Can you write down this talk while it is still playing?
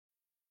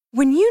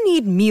When you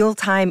need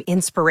mealtime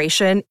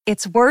inspiration,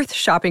 it's worth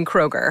shopping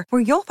Kroger,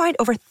 where you'll find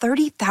over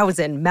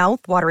 30,000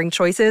 mouth-watering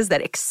choices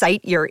that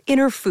excite your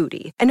inner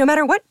foodie. And no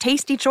matter what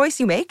tasty choice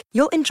you make,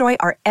 you'll enjoy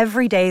our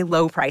everyday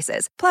low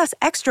prices, plus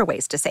extra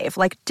ways to save,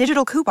 like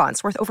digital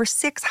coupons worth over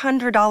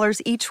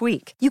 $600 each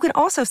week. You can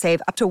also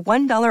save up to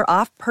 $1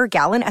 off per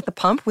gallon at the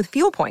pump with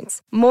fuel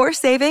points. More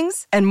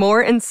savings and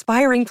more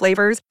inspiring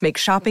flavors make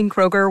shopping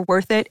Kroger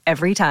worth it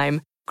every time.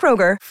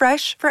 Kroger,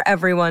 fresh for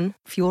everyone.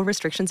 Fuel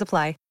restrictions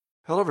apply.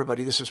 Hello,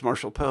 everybody. This is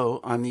Marshall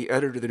Poe. I'm the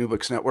editor of the New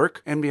Books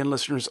Network. NBN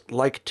listeners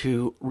like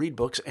to read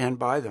books and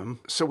buy them.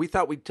 So we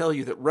thought we'd tell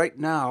you that right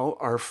now,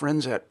 our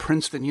friends at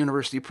Princeton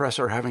University Press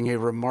are having a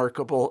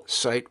remarkable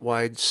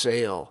site-wide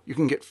sale. You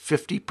can get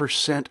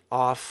 50%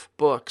 off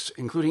books,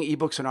 including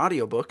ebooks and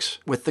audiobooks,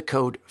 with the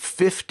code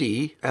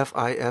 50,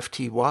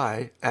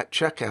 F-I-F-T-Y, at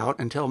checkout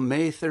until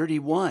May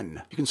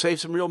 31. You can save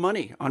some real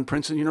money on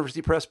Princeton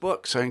University Press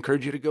books. I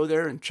encourage you to go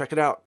there and check it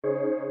out.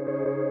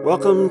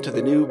 Welcome to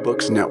the New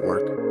Books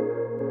Network.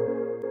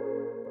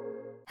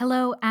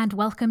 Hello and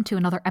welcome to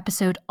another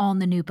episode on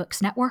the New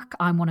Books Network.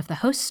 I'm one of the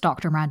hosts,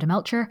 Dr. Miranda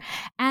Melcher,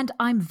 and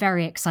I'm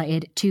very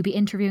excited to be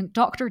interviewing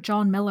Dr.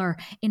 John Miller,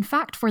 in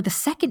fact, for the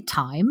second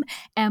time,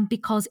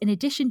 because in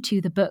addition to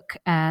the book,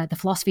 The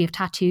Philosophy of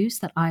Tattoos,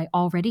 that I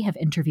already have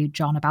interviewed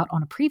John about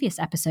on a previous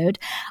episode,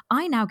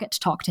 I now get to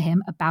talk to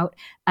him about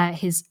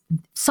his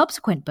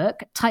subsequent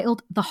book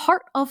titled The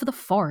Heart of the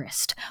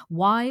Forest,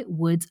 Why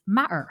Woods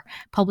Matter,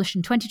 published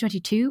in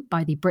 2022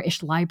 by the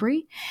British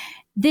Library.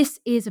 This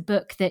is a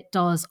book that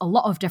does a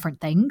lot of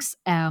different things.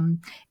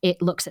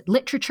 It looks at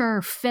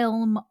literature,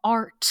 film,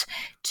 art,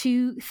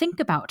 to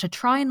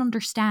try and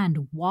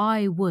understand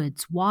why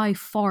woods, why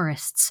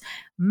forests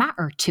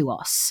matter to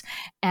us.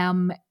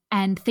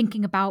 And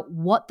thinking about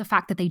what the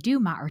fact that they do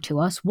matter to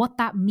us, what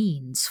that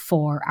means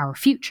for our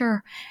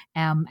future,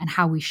 and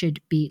how we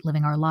should be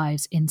living our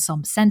lives in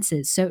some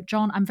senses. So,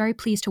 John, I'm very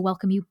pleased to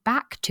welcome you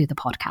back to the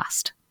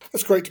podcast.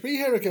 It's great to be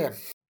here again.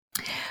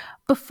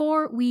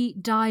 Before we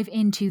dive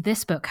into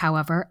this book,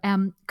 however,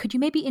 could you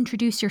maybe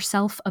introduce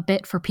yourself a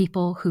bit for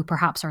people who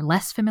perhaps are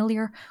less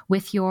familiar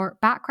with your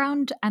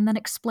background, and then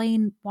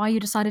explain why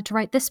you decided to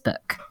write this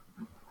book?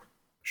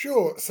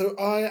 Sure. So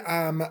I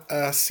am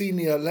a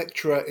senior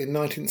lecturer in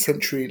 19th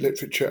century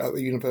literature at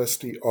the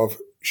University of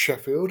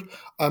Sheffield.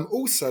 I'm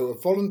also a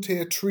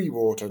volunteer tree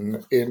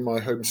warden in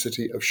my home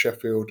city of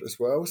Sheffield as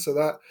well. So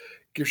that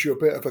gives you a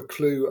bit of a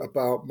clue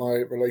about my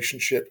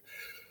relationship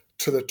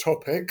to the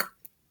topic.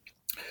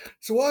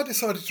 So I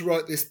decided to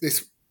write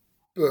this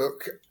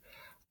book.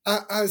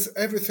 As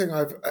everything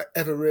I've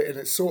ever written,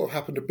 it sort of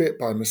happened a bit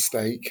by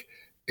mistake,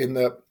 in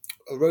that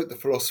I wrote The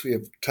Philosophy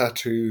of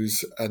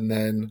Tattoos and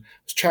then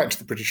was chatting to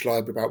the British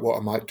Library about what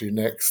I might do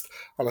next.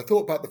 And I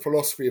thought about The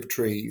Philosophy of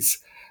Trees,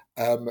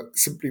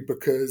 simply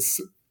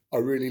because I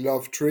really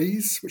love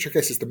trees, which I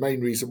guess is the main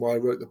reason why I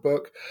wrote the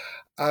book.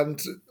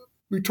 And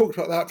we talked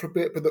about that for a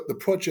bit, but the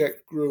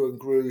project grew and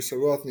grew. So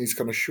rather than these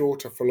kind of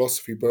shorter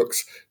philosophy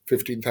books,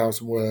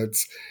 15,000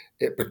 words,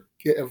 it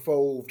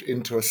evolved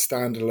into a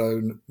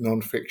standalone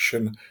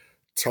non-fiction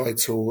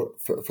title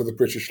for the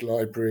British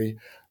Library,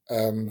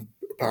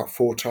 about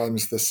 4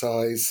 times the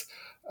size,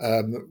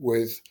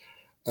 with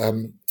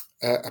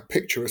a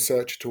picture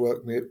researcher to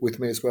work with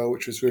me as well,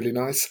 which was really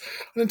nice.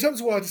 And in terms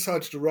of why I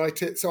decided to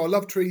write it, so I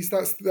love trees.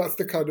 That's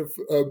the kind of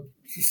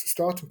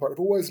starting point. I've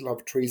always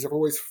loved trees. I've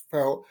always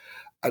felt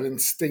an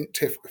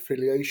instinctive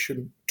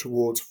affiliation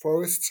towards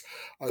forests.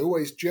 I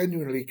always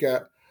genuinely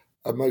get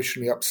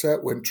emotionally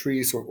upset when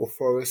trees or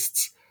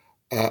forests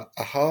are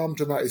harmed,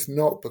 and that is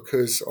not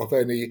because of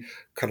any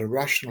kind of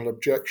rational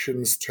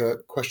objections to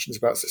questions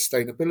about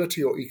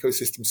sustainability or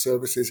ecosystem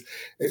services.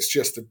 It's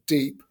just a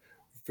deep,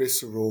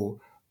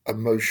 visceral,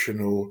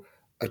 emotional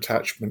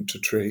attachment to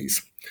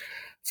trees.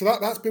 So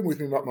that's been with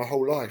me my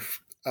whole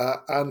life.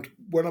 And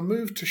when I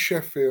moved to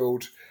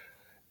Sheffield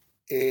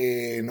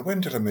when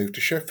did I move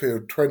to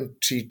Sheffield?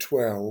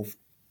 2012.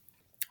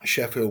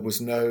 Sheffield was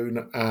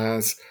known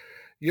as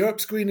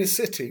Europe's greenest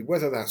city.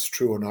 Whether that's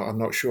true or not, I'm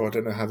not sure. I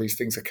don't know how these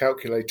things are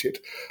calculated.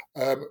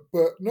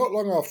 But not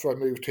long after I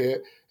moved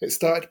here, it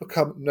started to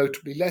become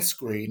notably less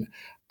green.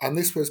 And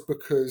this was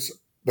because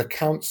the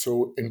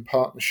council, in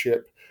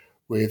partnership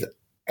with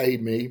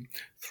Amy,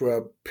 through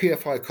a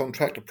PFI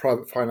contract, a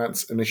private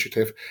finance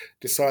initiative,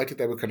 decided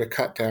they were going to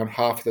cut down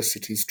half of the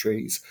city's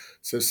trees,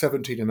 so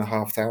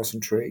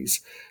 17,500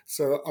 trees.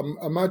 So I'm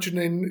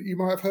imagining you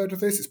might have heard of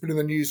this. It's been in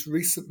the news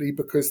recently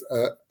because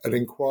an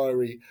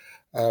inquiry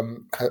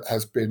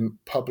has been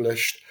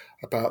published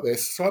about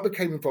this. So I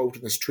became involved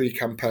in this tree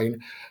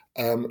campaign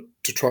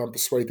to try and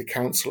persuade the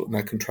council and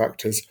their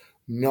contractors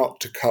not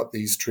to cut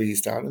these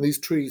trees down. And these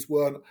trees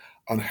weren't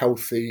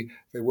unhealthy,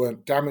 they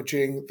weren't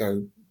damaging,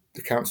 though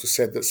the council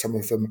said that some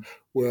of them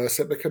were.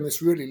 So it became this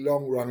really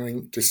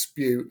long-running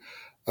dispute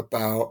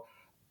about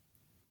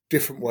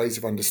different ways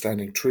of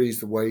understanding trees,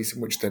 the ways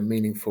in which they're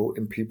meaningful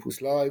in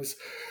people's lives.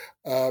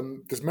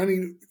 There's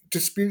many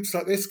disputes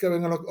like this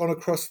going on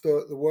across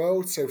the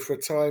world. So for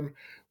a time,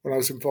 when I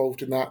was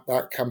involved in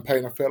that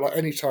campaign. I felt like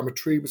any time a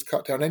tree was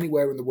cut down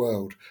anywhere in the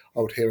world,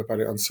 I would hear about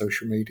it on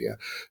social media.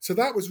 So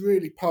that was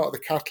really part of the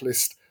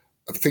catalyst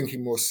of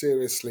thinking more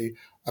seriously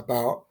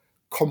about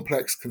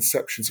complex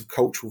conceptions of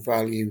cultural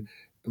value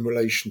in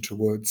relation to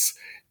woods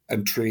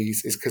and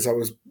trees, is because I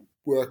was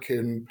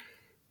working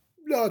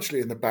largely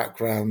in the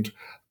background,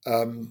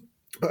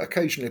 but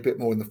occasionally a bit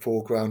more in the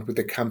foreground with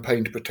the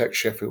campaign to protect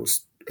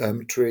Sheffield's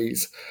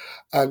trees.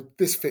 And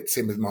this fits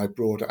in with my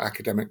broader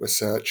academic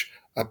research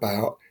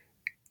about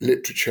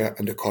literature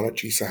and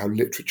ecology, so how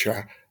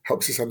literature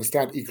helps us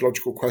understand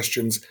ecological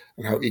questions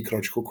and how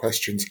ecological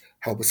questions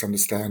help us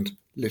understand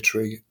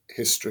literary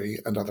history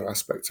and other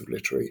aspects of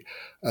literary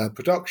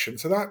production.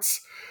 So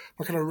that's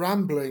my kind of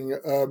rambling,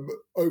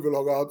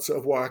 overlong answer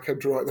of why I came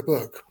to write the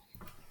book.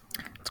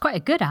 It's quite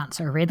a good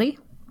answer, really,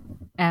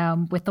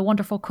 with the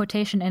wonderful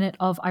quotation in it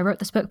of, "I wrote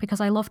this book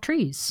because I love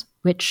trees,"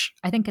 which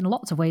I think in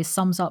lots of ways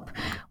sums up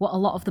what a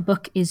lot of the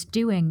book is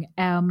doing,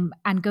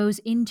 and goes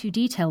into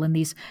detail in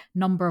these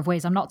number of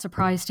ways. I'm not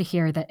surprised to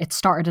hear that it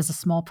started as a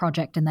small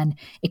project and then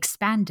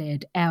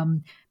expanded,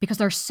 because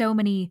there's so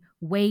many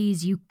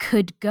ways you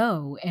could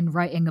go in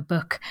writing a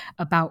book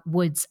about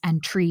woods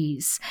and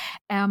trees.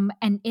 And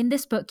in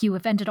this book, you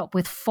have ended up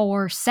with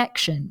 4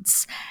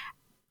 sections.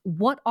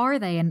 What are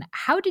they, and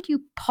how did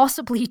you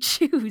possibly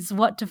choose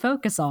what to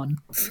focus on?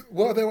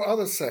 Well, there were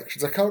other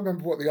sections. I can't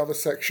remember what the other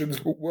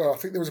sections were. I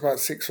think there was about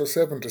 6 or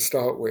 7 to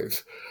start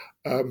with,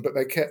 but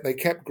they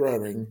kept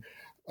growing,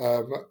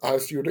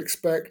 as you would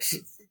expect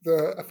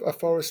a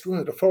forest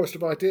would, a forest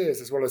of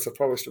ideas as well as a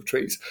forest of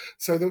trees.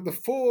 So the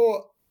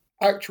 4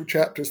 actual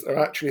chapters that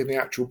are actually in the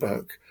actual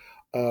book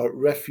are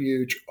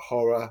refuge,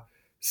 horror,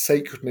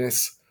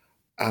 sacredness,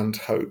 and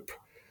hope.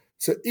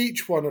 So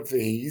each one of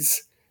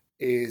these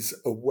is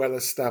a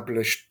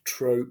well-established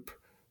trope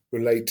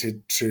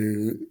related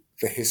to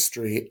the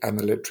history and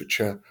the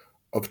literature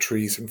of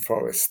trees and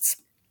forests.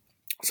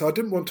 So I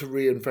didn't want to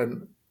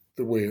reinvent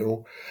the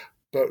wheel,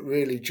 but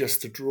really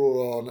just to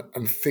draw on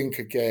and think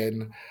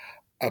again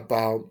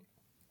about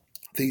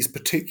these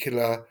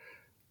particular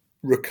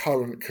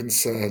recurrent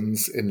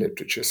concerns in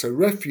literature. So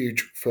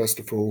refuge, first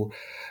of all,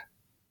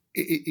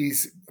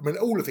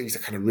 all of these are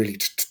kind of really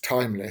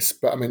timeless,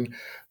 but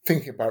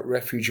thinking about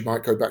refuge, you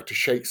might go back to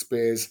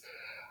Shakespeare's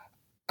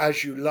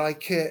As You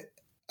Like It,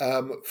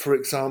 for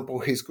example,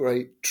 his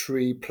great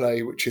tree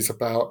play, which is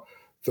about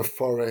the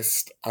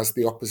forest as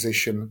the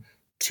opposition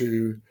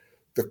to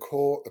the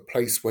court, the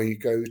place where you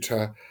go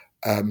to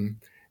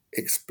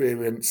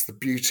experience the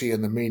beauty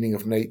and the meaning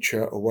of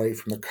nature away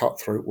from the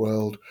cutthroat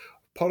world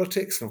of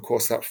politics. And of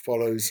course, that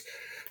follows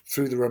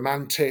through the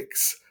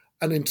Romantics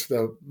and into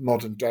the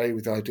modern day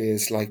with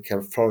ideas like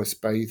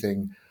forest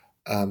bathing,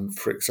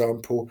 for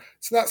example.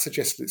 So that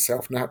suggested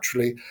itself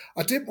naturally.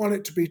 I didn't want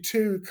it to be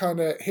too kind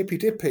of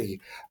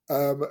hippy-dippy.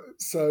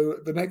 So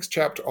the next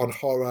chapter on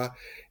horror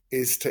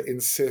is to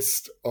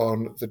insist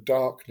on the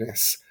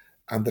darkness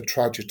and the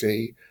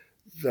tragedy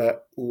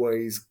that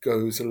always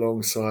goes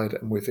alongside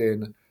and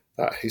within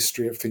that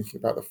history of thinking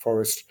about the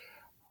forest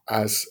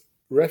as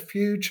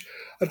refuge.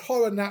 And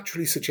horror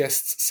naturally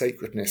suggests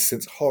sacredness,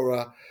 since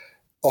horror,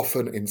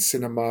 often in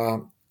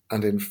cinema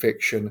and in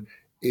fiction,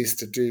 is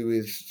to do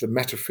with the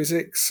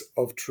metaphysics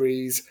of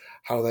trees,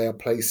 how they are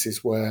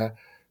places where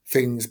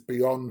things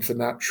beyond the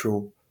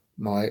natural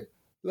might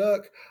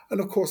lurk. And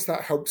of course,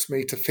 that helps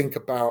me to think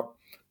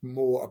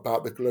more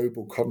about the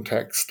global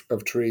context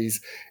of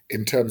trees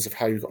in terms of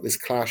how you've got this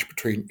clash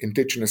between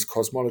indigenous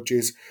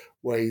cosmologies,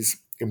 ways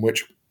in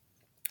which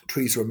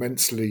trees are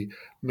immensely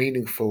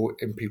meaningful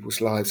in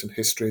people's lives and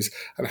histories,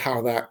 and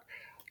how that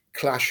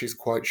clashes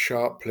quite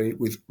sharply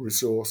with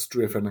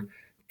resource-driven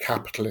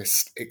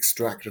capitalist,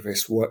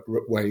 extractivist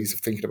ways of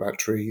thinking about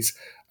trees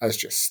as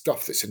just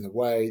stuff that's in the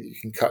way that you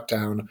can cut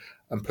down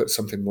and put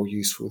something more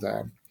useful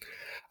there.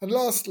 And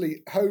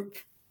lastly, hope,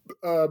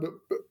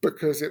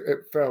 because it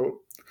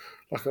felt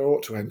like I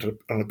ought to end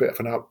on a bit of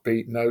an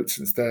upbeat note,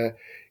 since there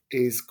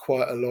is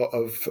quite a lot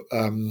of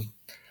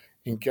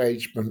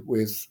engagement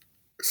with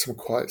some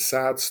quite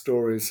sad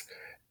stories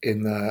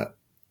in the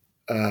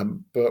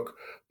book.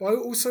 But I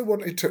also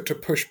wanted to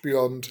push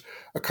beyond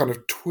a kind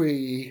of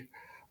twee,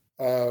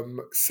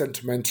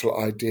 sentimental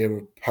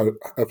idea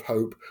of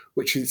hope,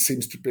 which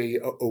seems to be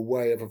a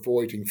way of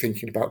avoiding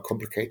thinking about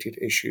complicated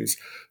issues.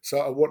 So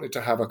I wanted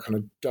to have a kind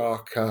of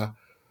darker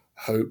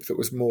hope that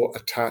was more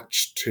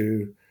attached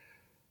to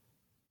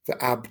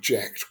the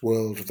abject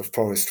world of the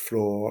forest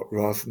floor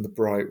rather than the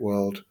bright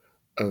world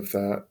of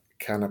the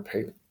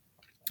canopy.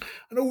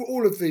 And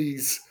all of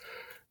these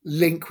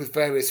link with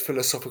various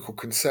philosophical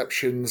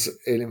conceptions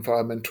in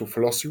environmental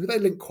philosophy. They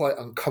link quite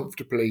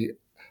uncomfortably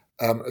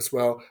as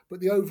well, but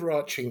the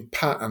overarching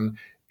pattern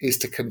is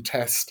to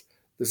contest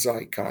the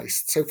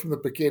zeitgeist. So from the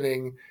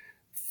beginning,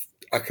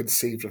 I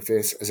conceived of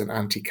this as an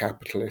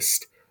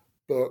anti-capitalist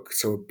book,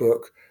 so a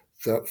book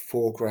that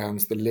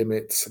foregrounds the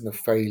limits and the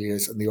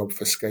failures and the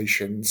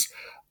obfuscations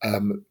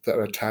that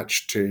are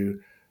attached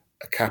to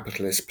a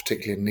capitalist,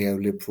 particularly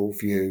neoliberal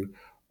view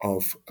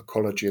of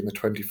ecology in the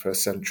 21st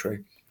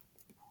century.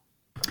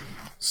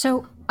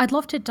 So I'd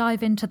love to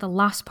dive into the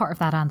last part of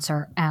that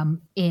answer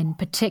in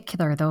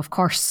particular, though, of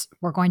course,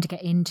 we're going to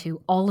get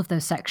into all of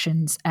those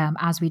sections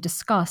as we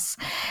discuss.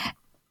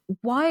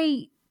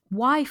 Why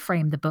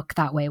frame the book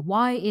that way?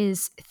 Why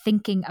is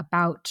thinking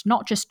about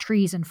not just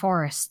trees and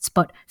forests,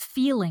 but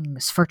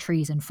feelings for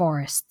trees and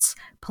forests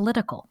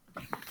political?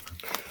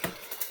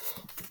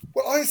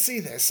 Well, I see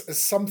this as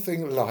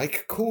something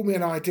like, call me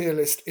an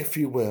idealist if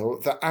you will,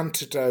 the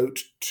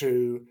antidote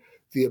to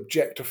the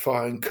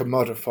objectifying,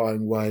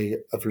 commodifying way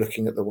of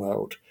looking at the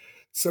world.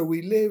 So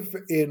we live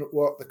in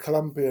what the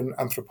Colombian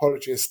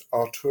anthropologist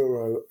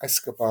Arturo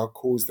Escobar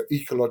calls the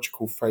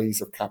ecological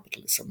phase of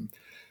capitalism.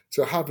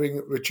 So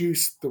having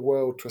reduced the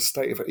world to a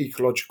state of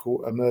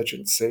ecological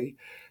emergency,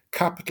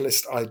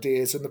 capitalist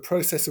ideas are in the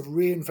process of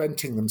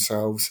reinventing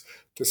themselves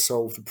to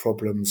solve the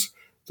problems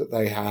that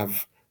they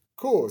have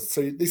caused.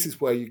 So this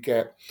is where you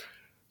get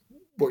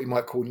what you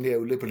might call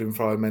neoliberal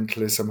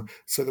environmentalism.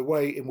 So the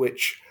way in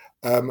which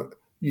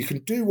you can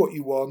do what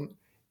you want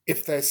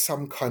if there's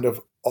some kind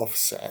of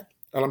offset.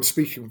 And I'm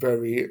speaking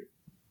very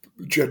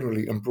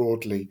generally and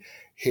broadly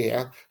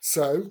here.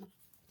 So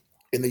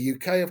in the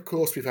UK, of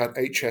course, we've had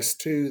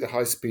HS2, the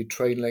high-speed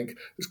train link,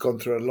 that's gone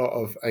through a lot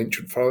of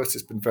ancient forests.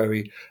 It's been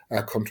very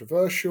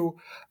controversial.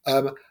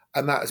 And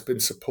that has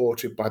been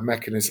supported by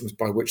mechanisms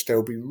by which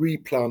they'll be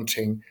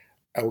replanting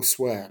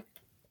elsewhere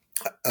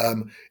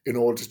in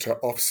order to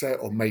offset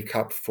or make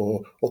up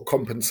for or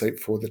compensate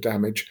for the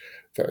damage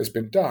that has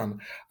been done.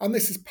 And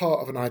this is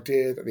part of an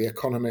idea that the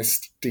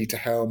economist Dieter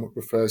Helm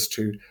refers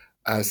to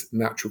as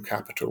natural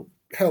capital.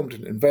 Helm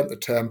didn't invent the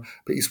term,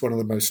 but he's one of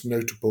the most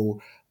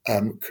notable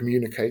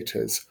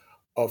communicators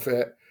of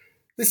it.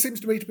 This seems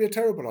to me to be a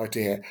terrible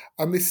idea,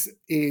 and this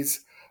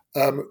is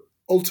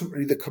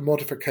ultimately the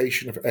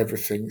commodification of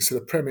everything. So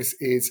the premise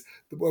is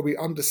that where we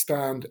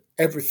understand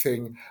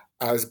everything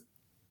as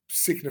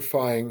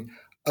signifying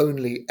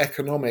only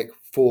economic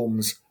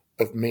forms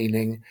of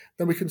meaning,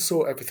 then we can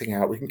sort everything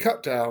out. We can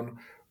cut down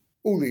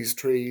all these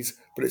trees,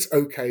 but it's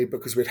okay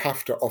because we'd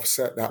have to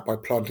offset that by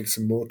planting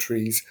some more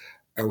trees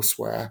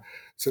elsewhere.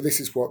 So this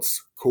is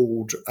what's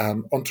called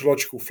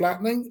ontological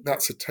flattening.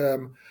 That's a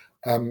term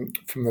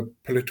from the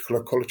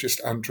political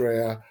ecologist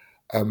Andrea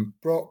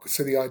Brock.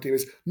 So the idea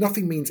is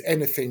nothing means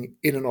anything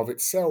in and of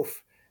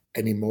itself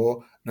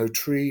anymore. No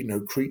tree,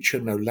 no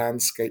creature, no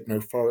landscape, no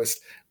forest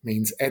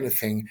means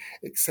anything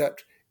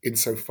except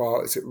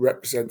insofar as it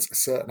represents a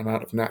certain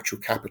amount of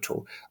natural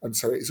capital. And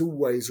so it is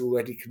always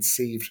already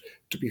conceived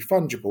to be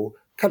fungible.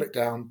 Cut it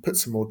down, put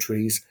some more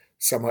trees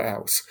somewhere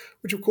else,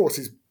 which of course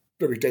is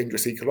very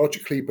dangerous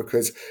ecologically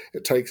because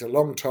it takes a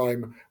long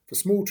time for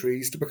small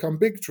trees to become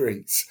big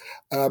trees.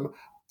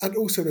 And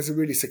also there's a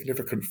really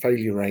significant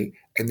failure rate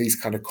in these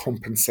kind of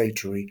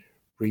compensatory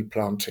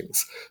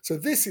replantings. So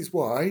this is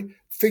why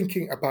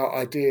thinking about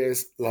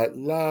ideas like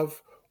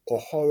love or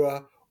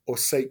horror or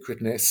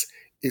sacredness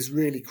is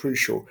really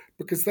crucial,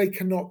 because they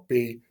cannot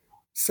be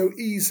so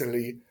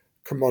easily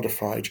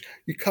commodified.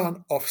 You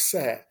can't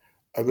offset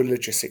a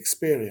religious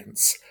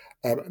experience.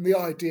 And the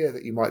idea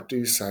that you might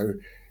do so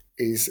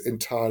is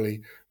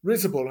entirely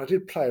risible. I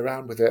did play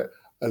around with it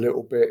a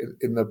little bit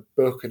in the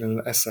book and in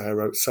an essay I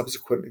wrote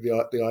subsequently,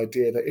 the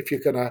idea that if you're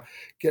going to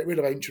get rid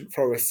of ancient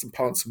forests and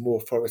plant some more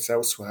forests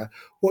elsewhere,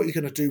 what are you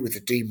going to do with the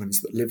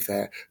demons that live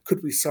there?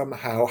 Could we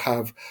somehow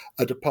have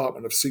a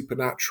department of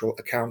supernatural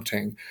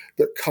accounting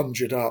that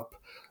conjured up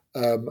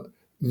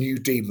new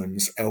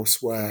demons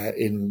elsewhere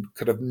in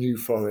kind of new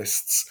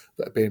forests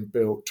that are being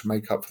built to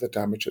make up for the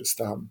damage that's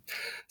done?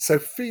 So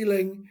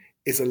feeling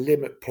is a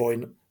limit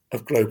point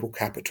of global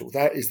capital.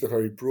 That is the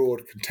very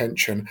broad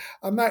contention,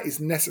 and that is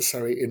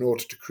necessary in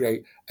order to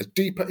create a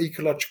deeper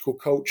ecological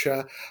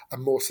culture, a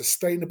more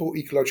sustainable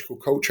ecological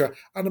culture,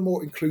 and a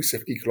more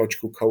inclusive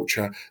ecological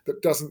culture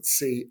that doesn't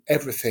see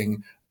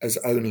everything as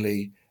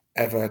only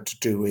ever to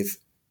do with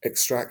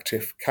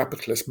extractive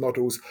capitalist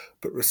models,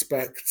 but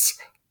respects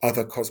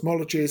other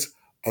cosmologies,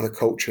 other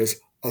cultures,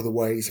 other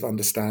ways of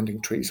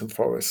understanding trees and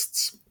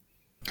forests.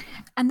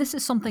 And this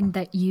is something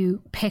that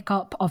you pick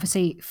up,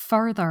 obviously,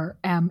 further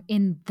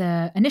in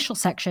the initial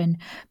section,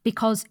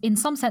 because in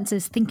some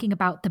senses, thinking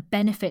about the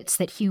benefits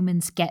that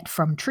humans get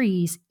from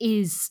trees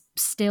is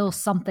still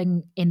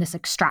something in this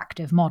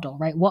extractive model,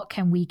 right? What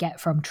can we get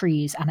from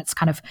trees? And it's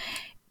kind of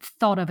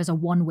thought of as a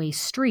one-way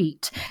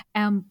street.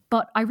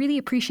 But I really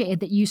appreciated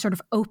that you sort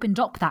of opened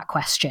up that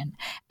question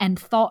and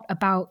thought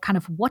about kind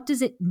of what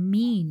does it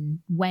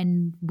mean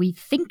when we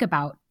think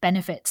about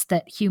benefits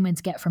that humans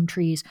get from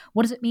trees?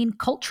 What does it mean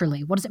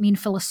culturally? What does it mean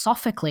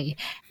philosophically?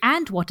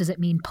 And what does it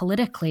mean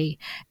politically?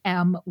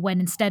 When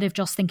instead of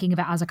just thinking of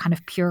it as a kind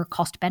of pure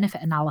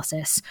cost-benefit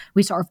analysis,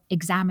 we sort of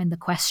examine the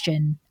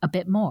question a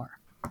bit more.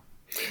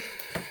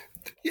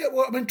 Yeah,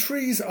 well, I mean,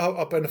 trees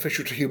are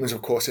beneficial to humans,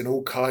 of course, in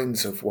all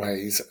kinds of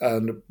ways.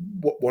 And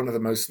one of the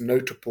most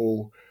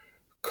notable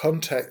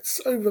contexts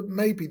over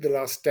maybe the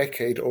last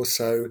decade or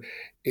so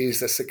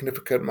is a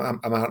significant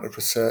amount of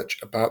research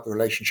about the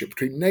relationship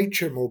between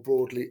nature more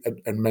broadly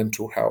and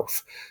mental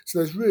health. So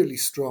there's really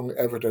strong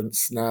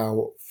evidence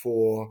now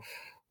for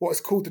what is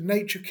called the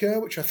nature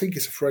cure, which I think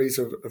is a phrase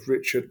of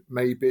Richard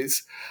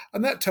Mabey's.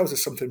 And that tells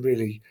us something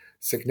really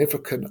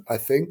significant, I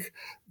think,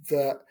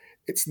 that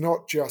it's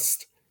not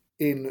just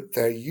in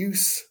their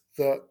use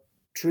that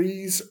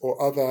trees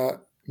or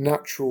other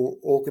natural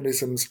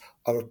organisms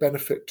are of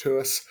benefit to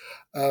us,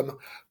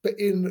 but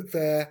in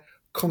their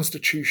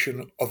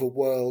constitution of a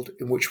world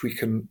in which we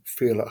can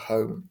feel at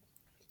home.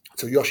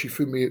 So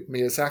Yoshifumi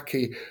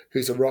Miyazaki,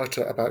 who's a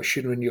writer about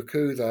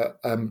Shinrin-yoku,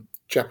 the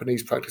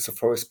Japanese practice of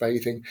forest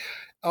bathing,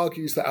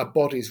 argues that our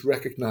bodies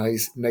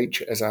recognize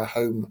nature as our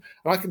home.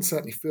 And I can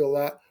certainly feel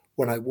that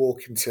when I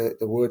walk into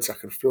the woods. I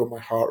can feel my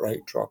heart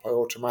rate drop. I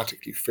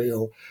automatically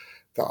feel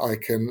that I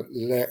can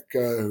let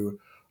go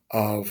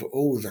of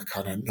all the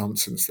kind of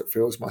nonsense that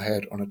fills my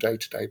head on a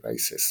day-to-day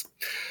basis.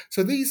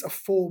 So these are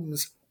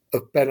forms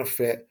of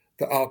benefit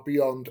that are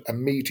beyond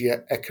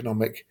immediate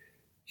economic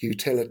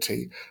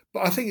utility.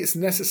 But I think it's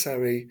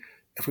necessary,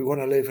 if we want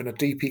to live in a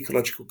deep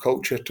ecological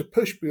culture, to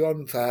push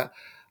beyond that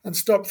and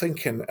stop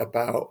thinking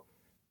about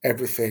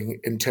everything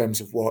in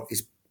terms of what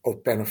is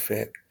of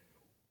benefit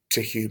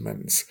to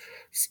humans.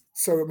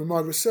 So my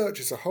research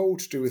as a whole,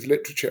 to do with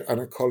literature and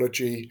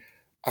ecology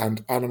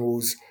and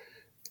animals,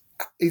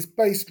 is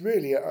based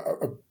really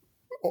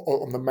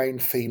on the main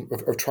theme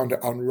of trying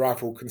to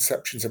unravel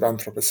conceptions of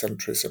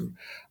anthropocentrism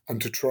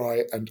and to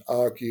try and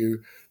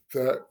argue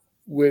that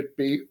we'd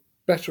be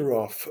better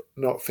off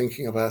not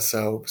thinking of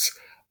ourselves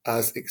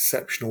as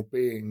exceptional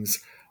beings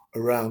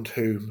around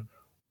whom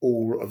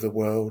all of the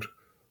world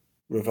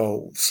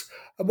revolves.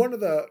 And one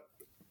of the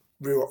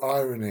real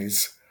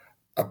ironies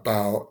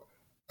about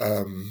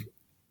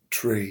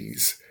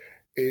trees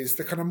is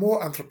the kind of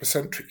more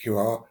anthropocentric you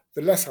are,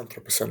 the less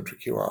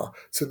anthropocentric you are.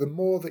 So the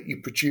more that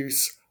you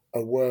produce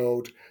a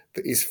world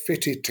that is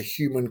fitted to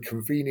human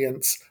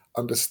convenience,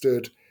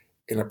 understood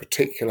in a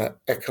particular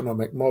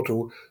economic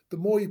model, the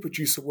more you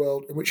produce a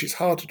world in which it's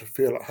harder to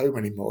feel at home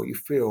anymore. You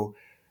feel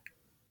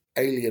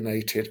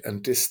alienated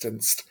and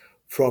distanced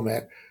from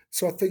it.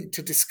 So I think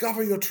to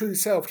discover your true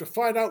self, to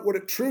find out what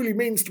it truly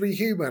means to be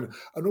human,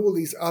 and all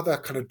these other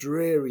kind of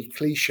dreary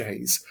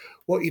cliches,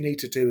 what you need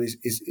to do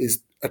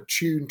is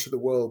attune to the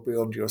world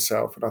beyond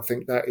yourself. And I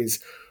think that is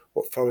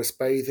what forest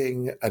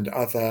bathing and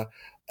other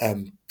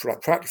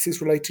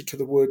practices related to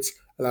the woods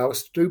allow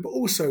us to do, but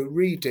also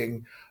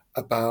reading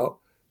about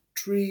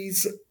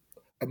trees,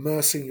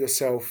 immersing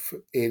yourself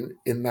in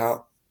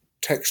that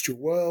textual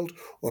world,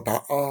 or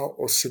about art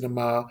or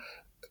cinema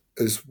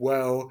as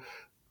well.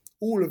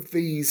 All of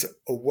these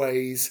are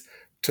ways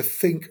to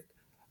think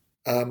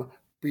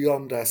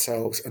beyond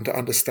ourselves and to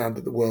understand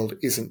that the world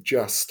isn't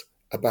just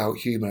about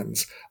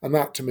humans. And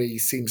that, to me,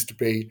 seems to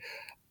be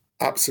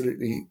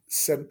absolutely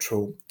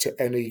central to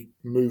any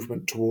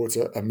movement towards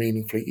a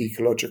meaningfully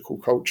ecological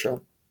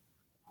culture.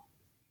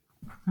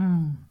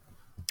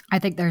 I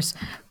think there's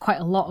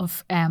quite a lot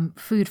of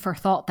food for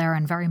thought there,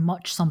 and very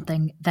much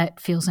something that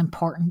feels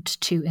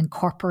important to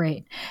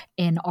incorporate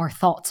in our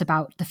thoughts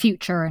about the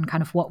future and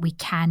kind of what we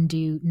can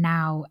do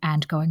now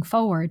and going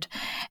forward.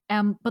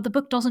 But the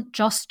book doesn't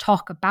just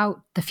talk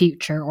about the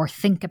future or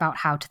think about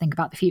how to think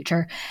about the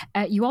future.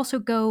 You also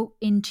go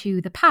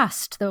into the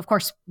past, though, of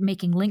course,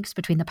 making links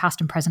between the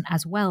past and present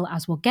as well,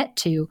 as we'll get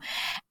to.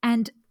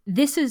 And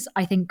this is,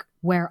 I think,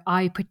 where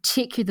I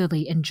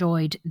particularly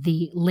enjoyed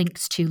the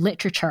links to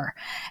literature,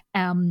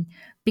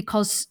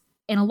 because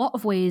in a lot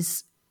of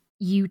ways,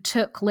 you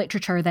took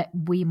literature that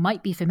we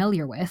might be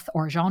familiar with,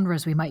 or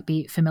genres we might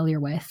be familiar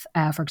with,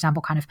 for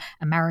example, kind of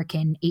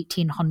American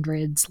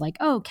 1800s, like,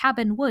 oh,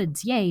 cabin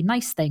woods, yay,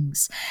 nice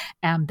things,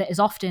 that is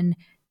often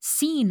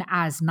seen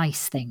as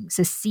nice things,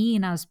 is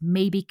seen as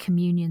maybe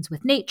communions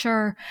with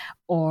nature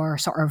or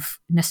sort of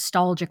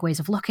nostalgic ways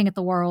of looking at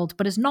the world,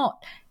 but is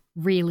not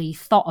really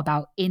thought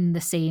about in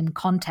the same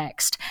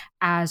context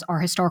as our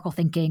historical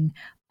thinking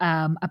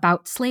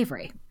about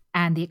slavery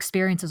and the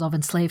experiences of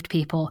enslaved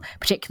people,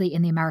 particularly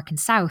in the American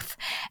South.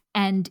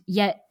 And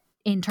yet,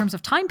 in terms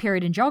of time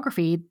period and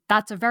geography,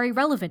 that's a very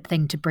relevant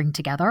thing to bring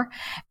together.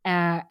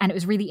 And it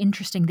was really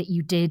interesting that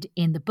you did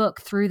in the book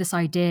through this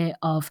idea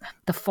of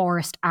the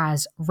forest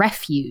as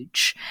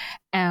refuge,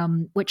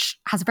 which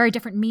has a very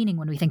different meaning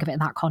when we think of it in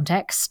that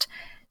context.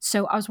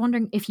 So I was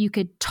wondering if you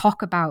could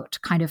talk about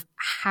kind of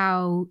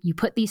how you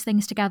put these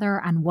things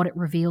together and what it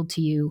revealed to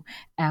you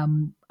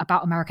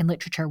about American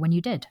literature when you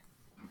did.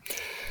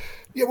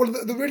 Yeah, well,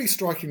 the really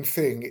striking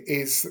thing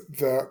is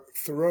that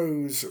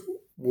Thoreau's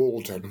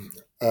Walden,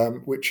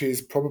 which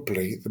is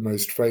probably the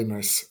most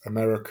famous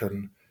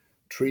American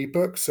tree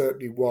book,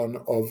 certainly one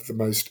of the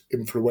most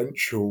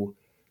influential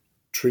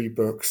tree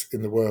books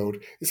in the world,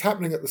 is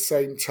happening at the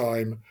same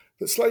time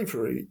that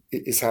slavery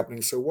is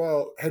happening. So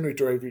while Henry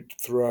David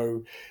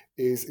Thoreau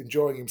is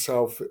enjoying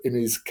himself in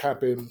his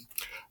cabin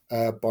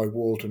by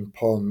Walden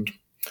Pond,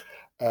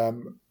 there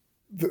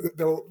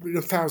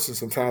are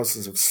thousands and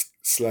thousands of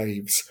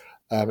slaves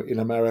in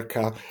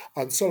America.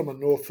 And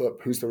Solomon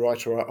Northup, who's the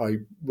writer I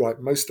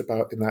write most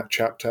about in that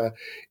chapter,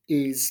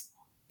 is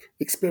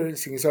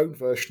experiencing his own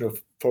version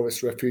of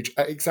forest refuge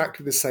at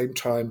exactly the same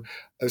time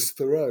as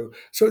Thoreau.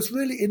 So it's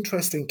really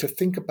interesting to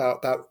think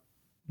about that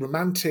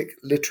romantic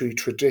literary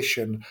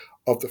tradition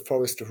of the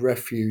forest of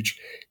refuge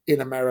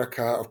in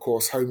America, of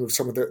course, home of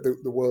some of the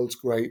world's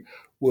great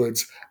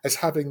woods, as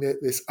having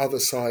this other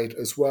side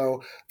as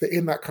well, that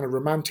in that kind of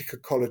romantic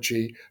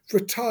ecology, for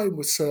a time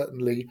was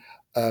certainly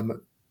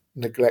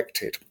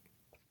neglected.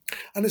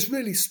 And it's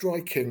really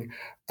striking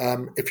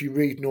if you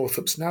read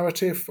Northup's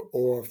narrative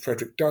or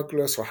Frederick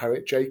Douglass or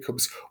Harriet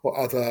Jacobs or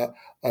other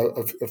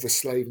of the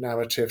slave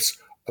narratives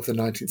of the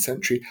 19th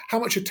century, how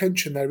much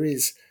attention there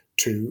is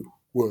to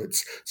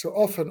woods. So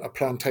often a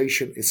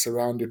plantation is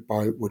surrounded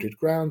by wooded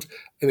ground,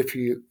 and if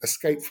you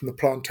escape from the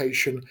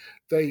plantation,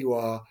 there you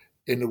are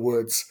in the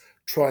woods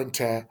trying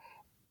to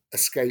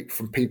escape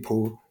from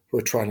people who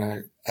are trying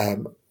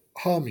to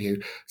harm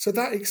you. So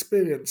that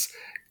experience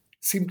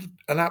seemed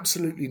an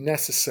absolutely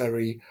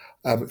necessary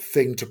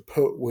thing to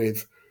put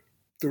with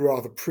the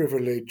rather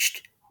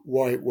privileged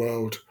white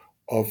world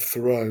of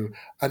Thoreau,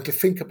 and to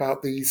think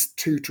about these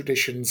two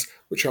traditions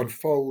which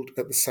unfold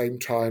at the same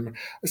time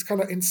as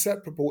kind of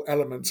inseparable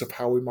elements of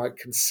how we might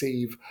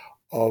conceive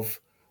of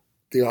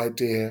the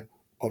idea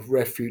of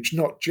refuge,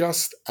 not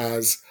just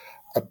as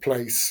a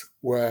place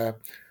where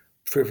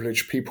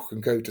privileged people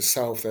can go to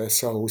salve their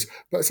souls,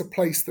 but as a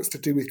place that's to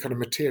do with kind of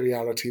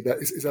materiality, that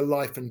is a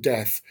life and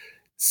death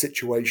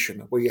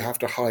situation where you have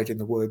to hide in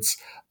the woods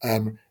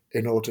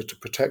in order to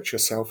protect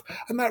yourself.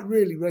 And that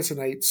really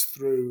resonates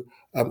through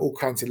all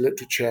kinds of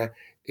literature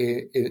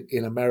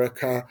in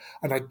America.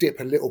 And I dip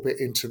a little bit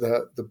into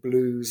the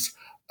blues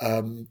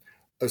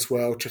as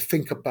well, to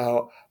think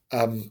about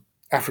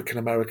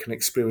African-American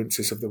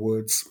experiences of the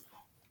woods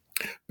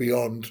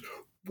beyond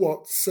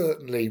what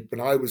certainly, when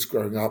I was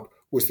growing up,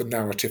 was the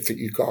narrative that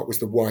you got, was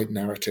the white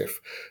narrative.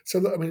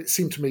 So, I mean, it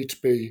seemed to me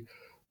to be...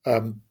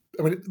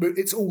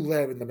 it's all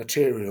there in the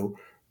material,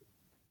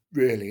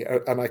 really.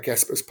 And I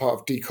guess as part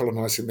of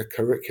decolonising the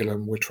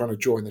curriculum, we're trying to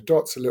join the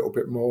dots a little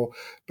bit more.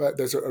 But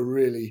there's a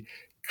really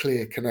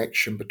clear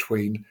connection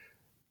between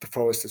the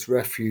forest as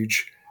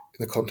refuge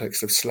in the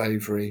context of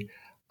slavery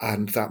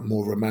and that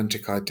more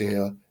romantic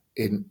idea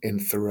in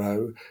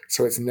Thoreau.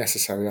 So it's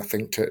necessary, I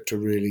think, to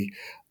really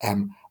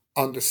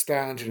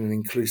understand in an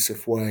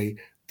inclusive way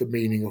the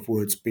meaning of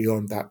woods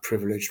beyond that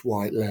privileged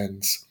white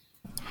lens.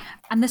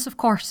 And this, of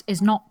course,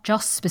 is not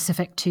just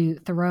specific to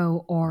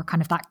Thoreau or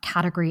kind of that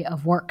category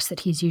of works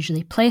that he's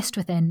usually placed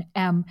within.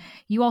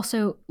 You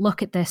also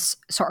look at this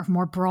sort of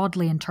more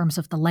broadly in terms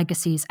of the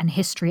legacies and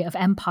history of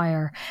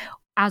empire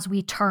as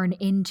we turn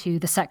into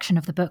the section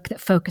of the book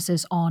that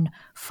focuses on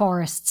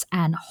forests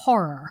and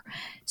horror.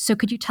 So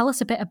could you tell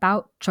us a bit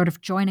about sort of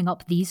joining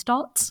up these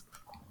dots?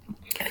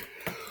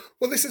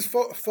 Well, this is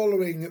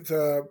following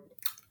the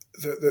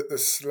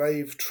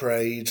slave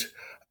trade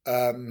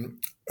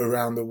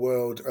around the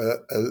world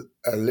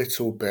a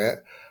little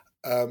bit.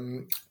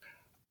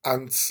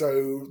 And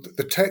so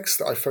the text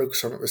that I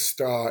focus on at the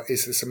start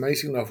is this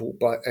amazing novel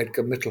by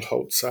Edgar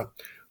Mittelholzer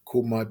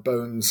called My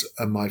Bones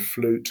and My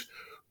Flute,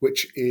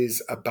 which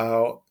is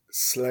about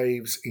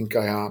slaves in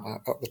Guyana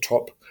at the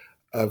top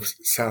of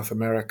South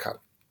America.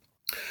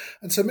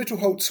 And so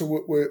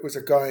Mittelholzer was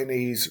a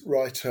Guyanese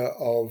writer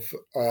of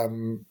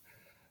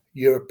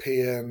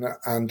European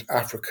and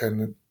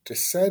African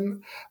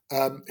descent,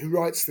 who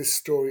writes this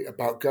story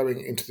about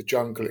going into the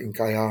jungle in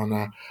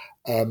Guyana.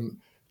 Well,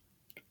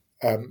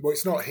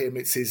 it's not him,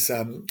 it's his,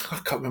 I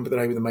can't remember the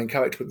name of the main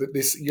character, but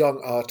this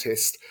young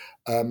artist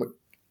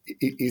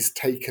is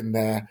taken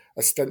there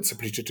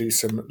ostensibly to do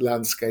some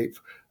landscape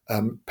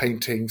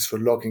paintings for a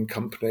logging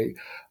company,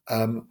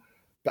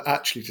 but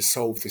actually to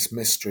solve this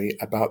mystery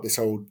about this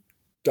old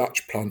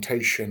Dutch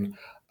plantation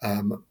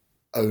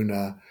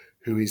owner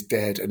who is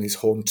dead and is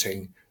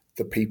haunting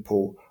the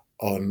people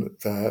on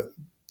the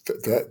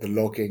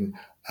logging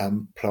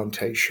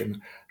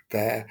plantation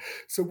there.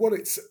 So what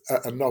it's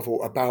a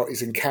novel about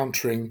is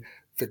encountering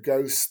the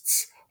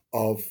ghosts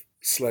of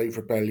slave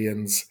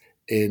rebellions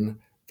in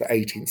the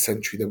 18th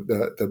century,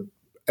 the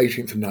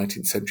 18th and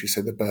 19th century,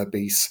 so the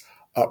Berbice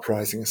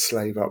uprising, a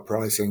slave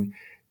uprising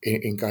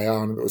in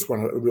Guyana. That was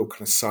a real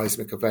kind of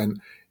seismic event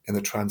in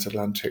the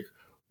transatlantic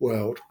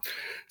world.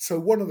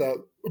 So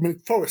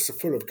forests are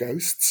full of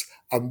ghosts,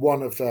 and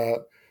one of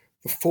the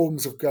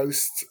forms of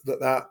ghosts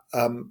that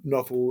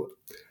novel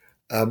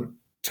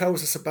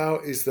tells us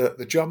about is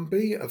the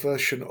Jumbie, a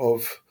version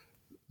of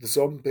the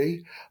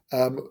zombie.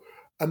 And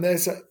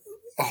there's a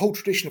whole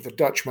tradition of the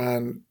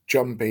Dutchman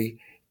Jumbie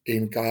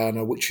in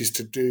Guyana, which is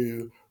to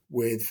do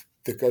with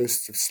the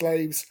ghosts of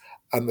slaves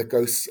and the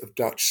ghosts of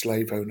Dutch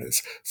slave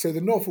owners. So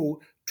the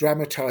novel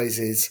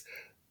dramatises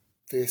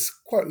this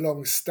quite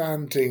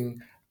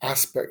long-standing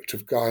aspect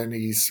of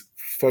Guyanese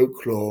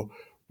folklore,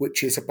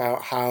 which is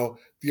about how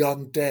the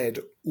undead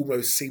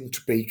almost seem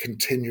to be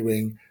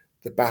continuing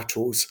the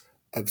battles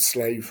of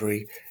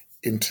slavery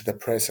into the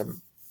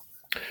present.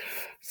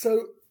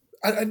 So,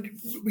 and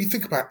we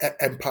think about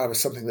empire as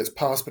something that's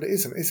past, but it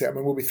isn't, is it? I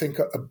mean, when we think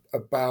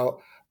about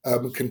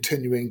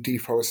continuing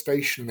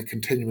deforestation and the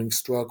continuing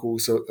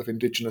struggles of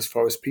indigenous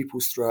forest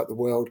peoples throughout the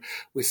world,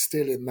 we're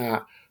still in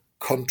that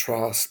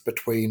contrast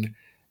between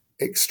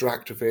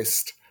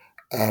extractivist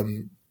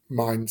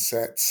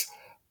mindsets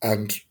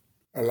and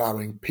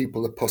allowing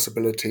people the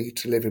possibility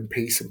to live in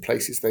peace in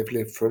places they've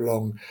lived for a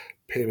long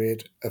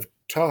period of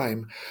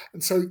time.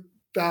 And so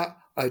that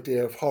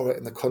idea of horror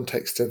in the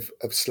context of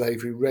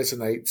slavery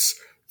resonates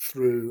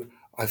through,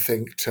 I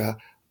think, to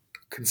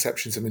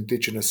conceptions of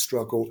indigenous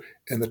struggle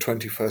in the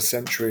 21st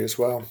century as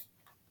well.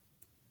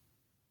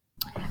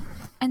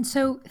 And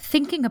so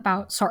thinking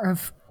about sort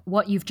of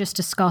what you've just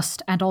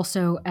discussed and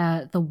also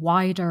the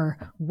wider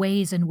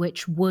ways in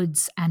which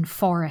woods and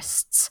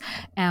forests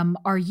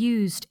are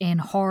used in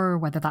horror,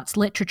 whether that's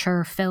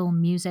literature,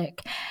 film,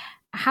 music,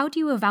 how do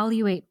you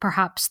evaluate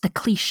perhaps the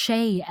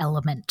cliche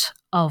element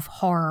of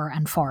horror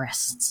and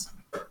forests?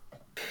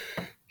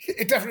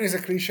 It definitely is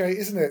a cliche,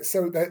 isn't it?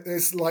 So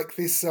there's like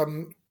this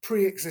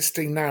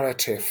pre-existing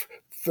narrative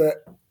that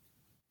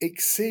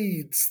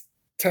exceeds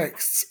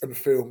texts and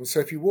films. So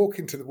if you walk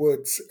into the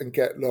woods and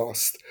get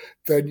lost,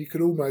 then you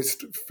can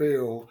almost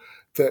feel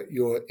that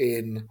you're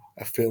in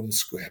a film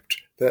script,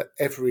 that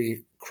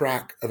every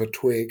crack of a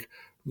twig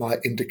might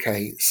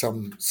indicate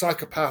some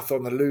psychopath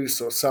on the loose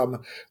or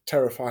some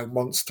terrifying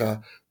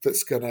monster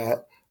that's going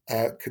to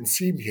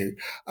consume you.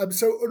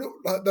 So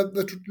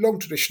the long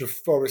tradition of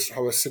forest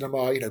horror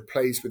cinema,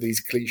 plays with these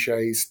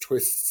cliches,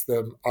 twists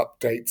them,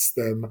 updates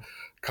them,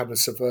 kind of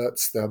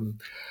subverts them.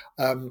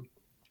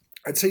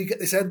 And so you get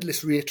this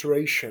endless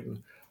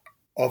reiteration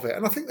of it.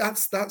 And I think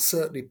that's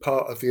certainly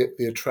part of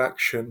the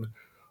attraction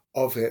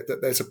of it,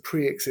 that there's a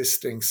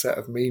pre-existing set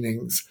of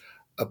meanings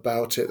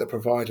about it that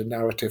provide a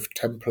narrative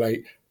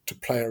template to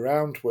play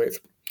around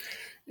with.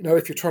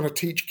 If you're trying to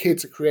teach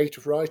kids a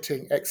creative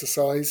writing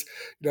exercise,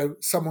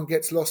 Someone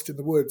Gets Lost in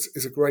the Woods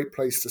is a great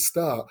place to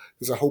start.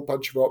 There's a whole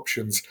bunch of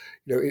options,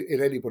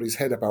 in anybody's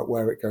head about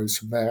where it goes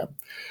from there.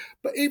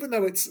 But even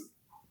though it's,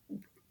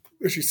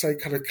 as you say,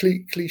 kind of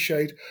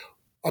cliched,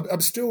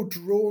 I'm still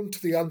drawn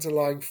to the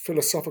underlying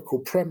philosophical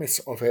premise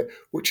of it,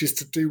 which is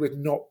to do with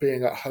not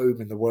being at home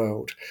in the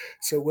world.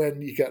 So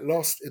when you get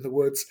lost in the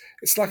woods,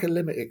 it's like a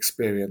limit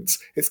experience.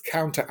 It's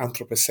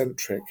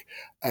counter-anthropocentric.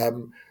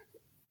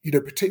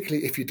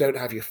 Particularly if you don't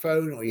have your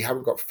phone or you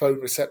haven't got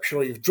phone reception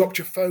or you've dropped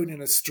your phone in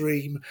a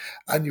stream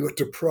and you are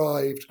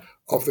deprived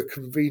of the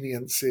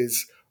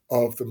conveniences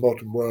of the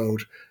modern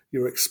world.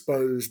 You're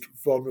exposed,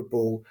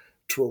 vulnerable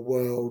to a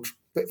world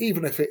that,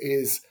 even if it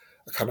is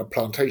a kind of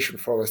plantation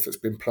forest that's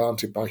been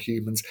planted by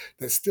humans,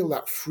 there's still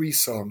that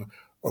frisson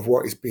of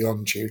what is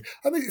beyond you.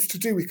 I think it's to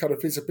do with kind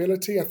of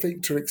visibility, I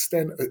think, to an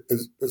extent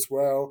as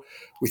well.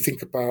 We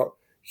think about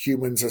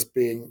humans as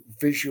being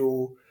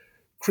visual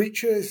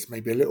creatures,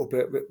 maybe a little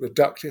bit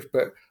reductive,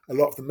 but a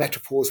lot of the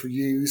metaphors we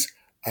use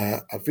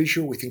are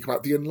visual. We think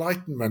about the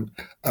Enlightenment,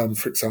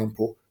 for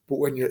example, but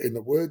when you're in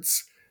the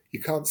woods, you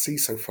can't see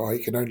so far.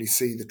 You can only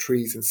see the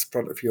trees in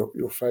front of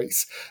your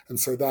face. And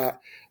so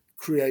that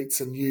creates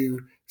a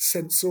new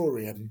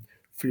sensorium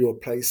for your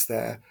place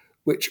there,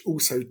 which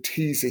also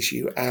teases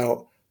you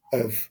out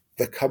of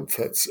the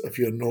comforts of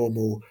your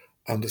normal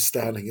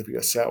understanding of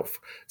yourself.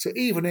 So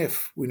even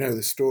if we know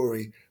the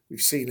story,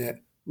 we've seen it,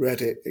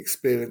 read it,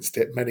 experienced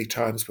it many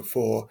times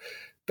before,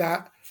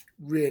 that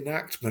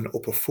reenactment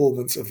or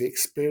performance of the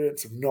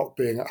experience of not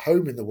being at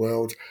home in the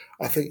world,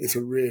 I think, is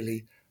a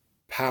really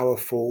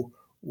powerful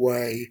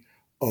way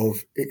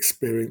of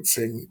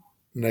experiencing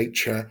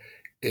nature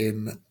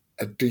in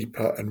a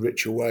deeper and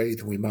richer way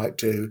than we might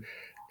do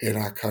in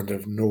our kind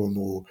of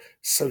normal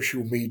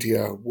social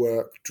media,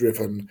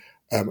 work-driven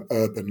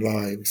urban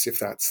lives, if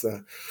that's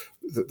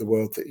the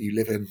world that you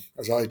live in,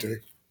 as I do.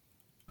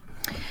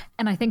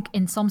 And I think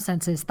in some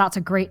senses, that's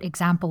a great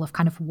example of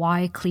kind of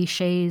why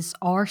cliches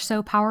are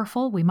so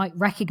powerful. We might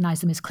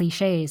recognize them as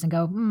cliches and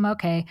go,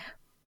 okay,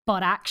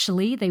 but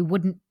actually they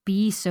wouldn't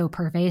be so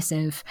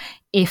pervasive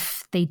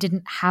if they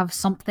didn't have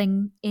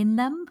something in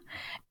them.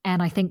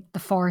 And I think The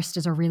Forest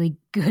is a really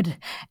good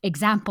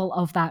example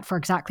of that for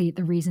exactly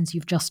the reasons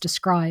you've just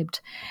described.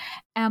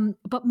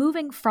 But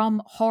moving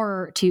from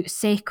horror to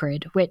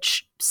sacred,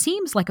 which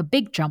seems like a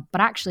big jump,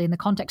 but actually in the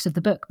context of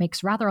the book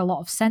makes rather a lot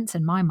of sense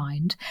in my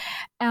mind.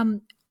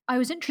 I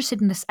was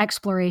interested in this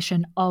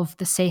exploration of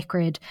the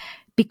sacred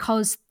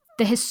because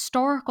the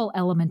historical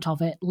element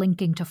of it,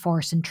 linking to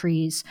forests and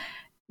trees,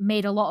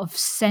 made a lot of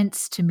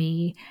sense to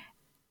me,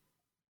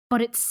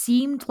 but it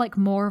seemed like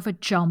more of a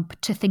jump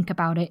to think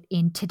about it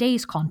in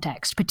today's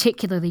context,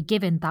 particularly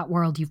given that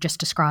world you've just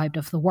described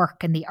of the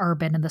work and the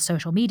urban and the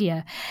social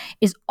media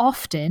is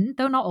often,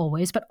 though not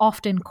always, but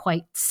often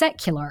quite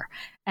secular,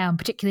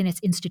 particularly in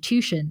its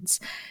institutions.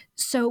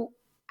 So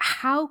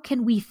how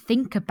can we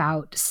think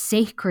about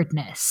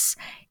sacredness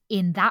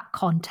in that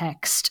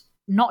context,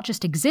 not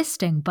just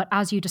existing, but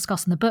as you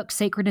discuss in the book,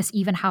 sacredness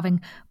even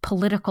having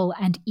political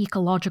and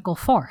ecological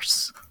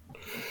force?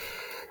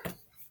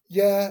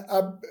 Yeah,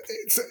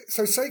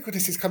 so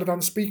sacredness is kind of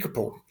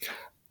unspeakable.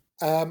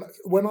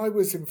 When I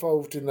was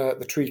involved in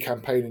the tree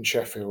campaign in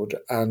Sheffield,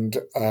 and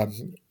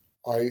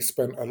I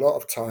spent a lot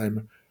of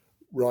time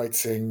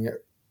writing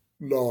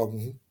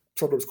long,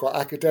 sometimes quite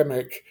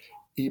academic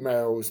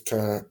emails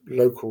to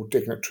local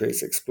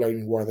dignitaries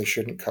explaining why they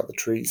shouldn't cut the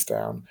trees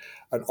down.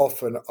 And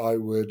often I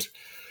would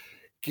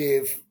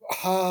give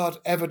hard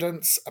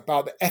evidence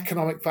about the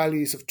economic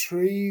values of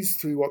trees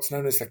through what's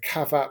known as the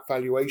CAVAT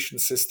valuation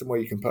system, where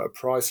you can put a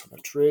price on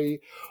a tree.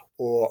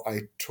 Or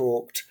I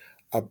talked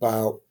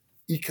about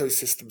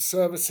ecosystem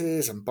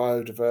services and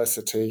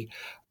biodiversity,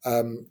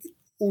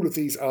 all of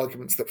these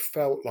arguments that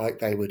felt like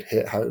they would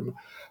hit home.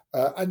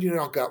 And,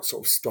 I got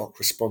sort of stock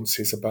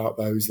responses about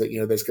those, that,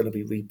 there's going to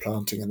be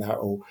replanting and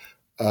that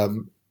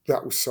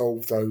will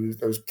solve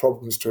those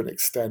problems to an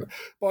extent.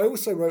 But I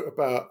also wrote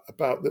about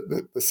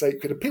the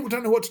sacred, and people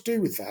don't know what to do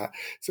with that.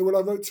 So when I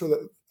wrote to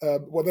them,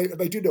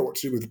 they do know what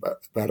to do with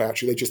about it,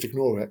 actually, they just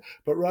ignore it.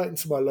 But writing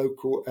to my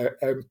local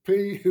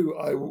MP, who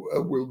I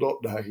will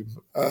not name,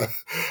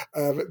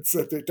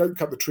 said, don't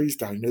cut the trees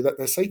down, that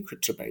they're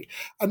sacred to me.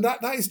 And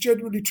that is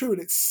genuinely true.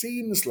 And it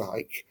seems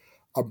like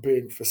I'm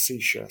being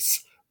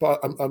facetious, but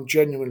I'm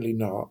genuinely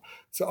not.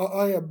 So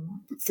I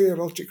am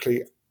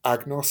theologically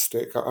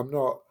agnostic. I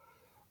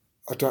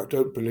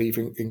don't believe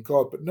in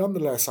God, but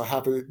nonetheless, I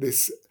have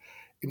this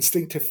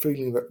instinctive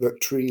feeling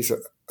that trees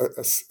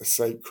are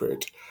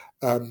sacred.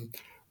 I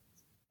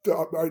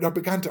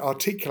began to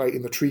articulate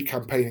in the tree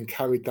campaign and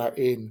carried that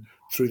in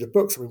through the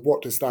books. I mean,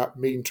 what does that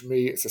mean to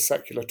me as a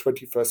secular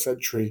 21st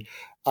century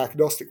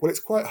agnostic? Well, it's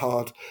quite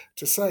hard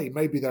to say.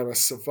 Maybe there are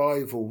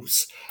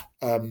survivals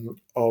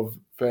of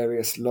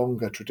various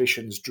longer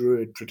traditions,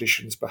 Druid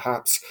traditions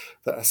perhaps,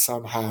 that are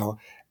somehow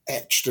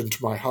etched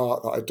into my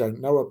heart that I don't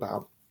know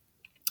about.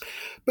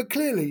 But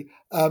clearly,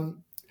 it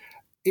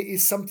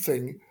is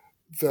something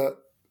that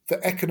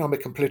the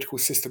economic and political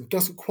system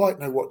doesn't quite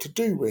know what to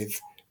do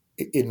with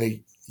in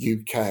the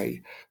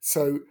UK.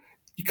 So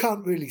you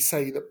can't really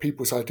say that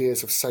people's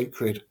ideas of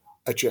sacred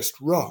are just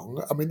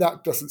wrong. I mean,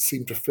 that doesn't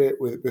seem to fit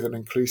with an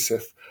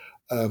inclusive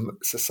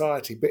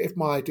society. But if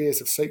my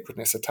ideas of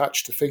sacredness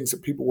attach to things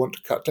that people want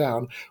to cut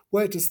down,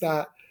 where does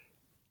that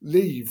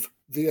leave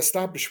the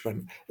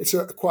establishment? It's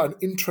quite an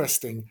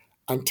interesting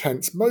and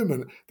tense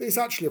moment that is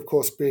actually, of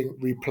course, being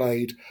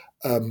replayed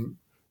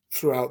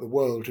throughout the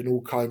world in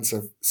all kinds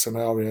of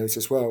scenarios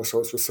as well. So I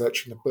was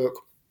researching the book.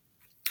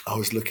 I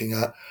was looking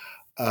at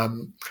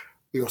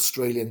the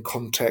Australian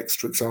context,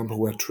 for example,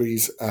 where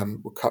trees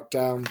were cut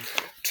down,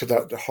 to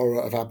the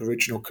horror of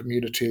Aboriginal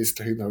communities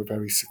to whom they were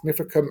very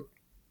significant.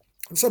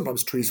 And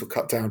sometimes trees were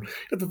cut down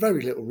for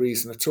very little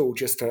reason at all,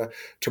 just to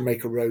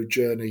make a road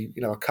journey,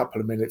 a couple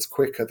of minutes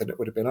quicker than it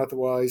would have been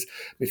otherwise.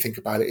 We think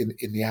about it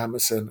in the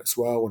Amazon as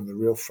well, one of the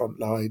real front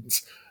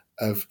lines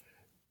of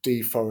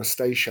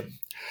deforestation.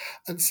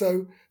 And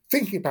so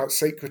thinking about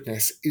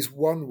sacredness is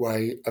one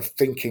way of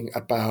thinking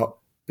about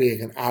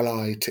being an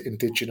ally to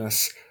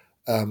Indigenous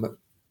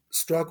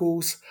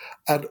struggles,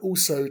 and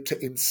also to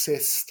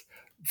insist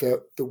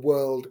that the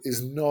world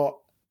is not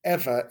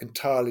ever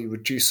entirely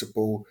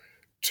reducible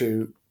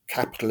to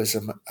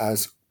capitalism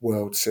as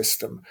world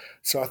system.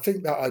 So I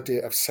think that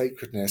idea of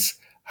sacredness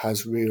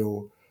has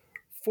real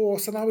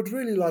force, and I would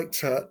really like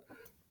to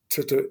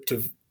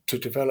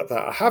develop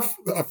that.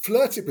 I've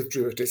flirted with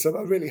Druidism.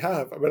 I really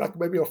have. I mean,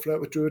 maybe I'll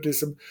flirt with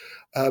Druidism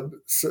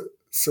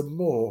some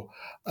more.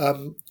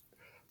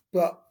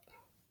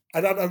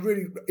 And I'm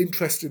really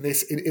interested in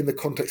this in the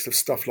context of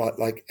stuff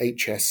like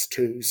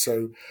HS2.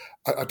 So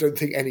I don't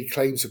think any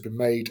claims have been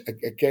made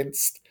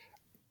against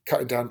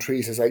cutting down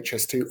trees as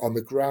HS2 on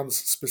the grounds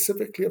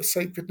specifically of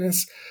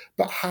sacredness.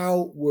 But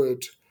how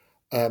would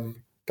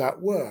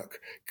that work?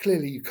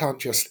 Clearly, you can't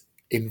just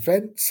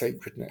invent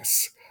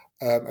sacredness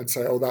and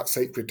say, oh, that's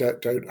sacred,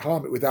 don't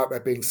harm it, without there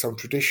being some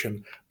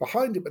tradition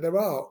behind it. But there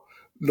are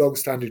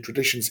long-standing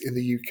traditions in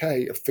the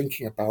UK of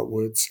thinking about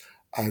woods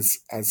as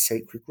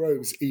sacred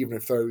groves, even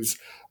if those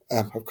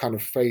have kind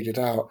of faded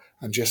out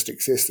and just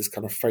exist as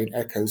kind of faint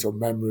echoes or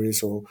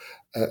memories or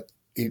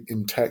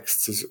in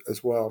texts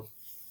as well.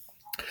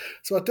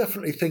 So I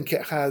definitely think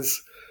it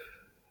has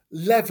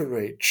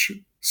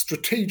leverage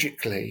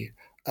strategically,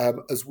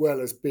 as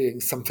well as being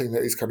something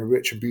that is kind of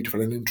rich and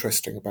beautiful and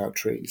interesting about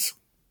trees.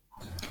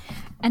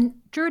 And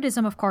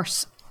Druidism, of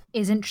course,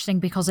 is interesting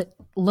because it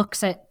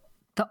looks at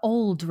the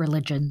old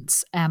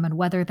religions and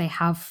whether they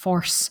have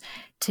force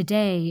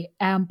today.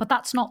 But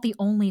that's not the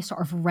only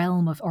sort of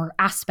realm of or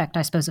aspect,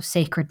 I suppose, of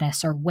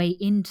sacredness or way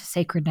into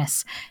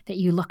sacredness that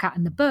you look at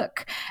in the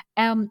book.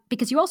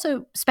 Because you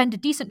also spend a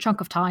decent chunk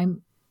of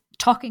time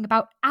talking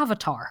about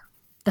Avatar,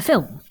 the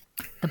film,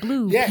 the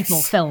blue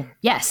people film.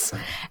 Yes.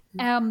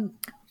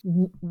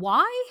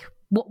 Why?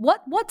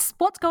 What's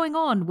going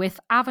on with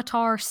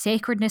Avatar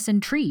sacredness in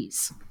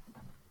trees?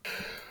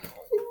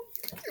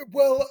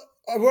 Well,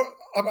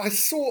 I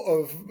sort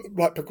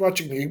of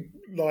begrudgingly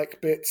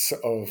like bits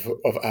of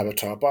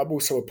Avatar, but I'm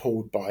also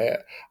appalled by it.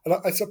 And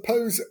I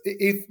suppose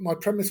if my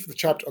premise for the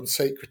chapter on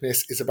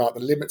sacredness is about the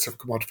limits of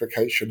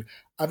commodification,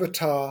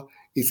 Avatar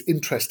is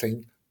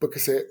interesting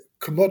because it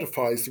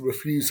commodifies the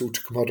refusal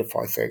to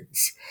commodify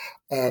things.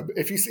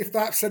 If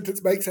that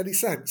sentence makes any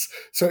sense.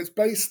 So it's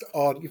based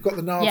on, you've got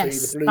the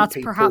Na'vi, the blue that's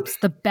people. Perhaps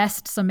the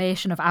best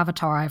summation of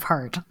Avatar I've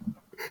heard.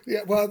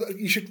 Yeah, well,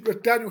 you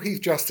should. Daniel Heath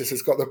Justice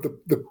has got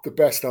the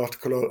best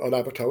article on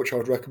Avatar, which I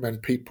would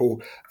recommend people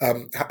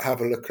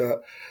have a look at.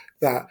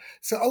 that.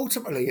 So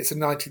ultimately, it's a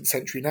 19th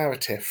century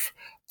narrative.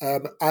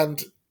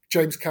 And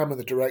James Cameron,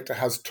 the director,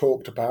 has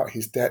talked about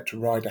his debt to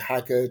Rider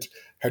Haggard.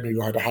 Henry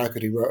Rider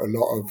Haggard, he wrote a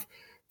lot of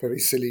very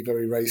silly,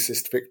 very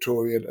racist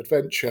Victorian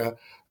adventure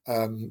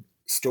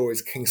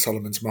stories. King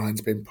Solomon's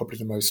Mines being probably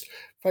the most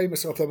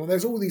famous of them. And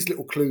there's all these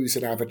little clues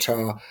in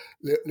Avatar,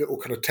 little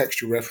kind of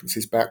textual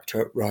references back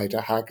to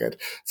Rider Haggard.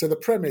 So the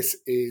premise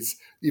is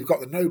you've got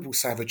the noble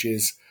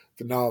savages,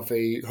 the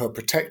Na'vi, who are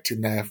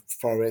protecting their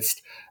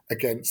forest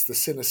against the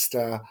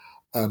sinister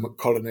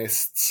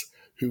colonists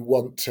who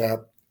want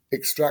to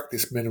extract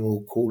this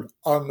mineral called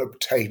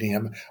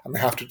unobtainium, and they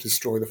have to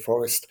destroy the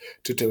forest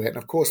to do it. And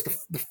of course,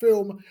 the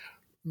film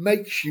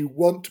makes you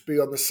want to be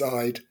on the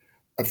side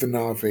of the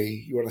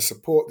Na'vi. You want to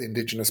support the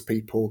indigenous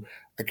people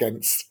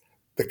against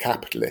the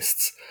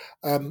capitalists.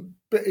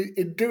 But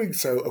in doing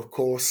so, of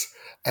course,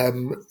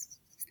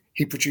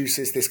 he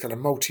produces this kind of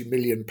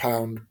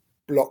multi-million-pound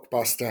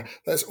blockbuster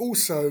that's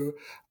also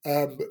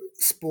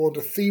spawned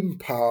a theme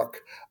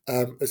park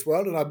as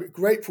well. And I'm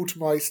grateful to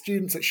my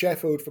students at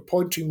Sheffield for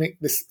pointing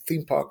this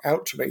theme park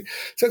out to me.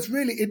 So it's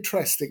really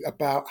interesting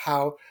about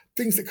how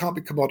things that can't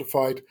be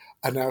commodified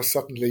are now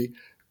suddenly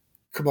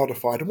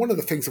commodified. And one of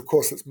the things, of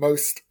course, that's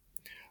most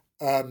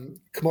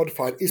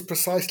commodified is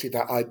precisely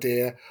that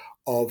idea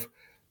of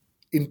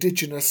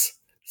indigenous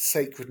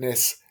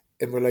sacredness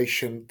in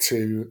relation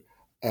to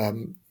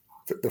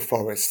the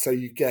forest. So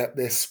you get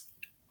this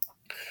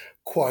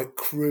quite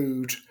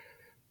crude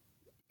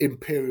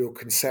imperial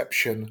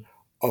conception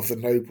of the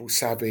noble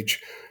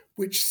savage,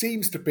 which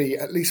seems to be,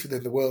 at least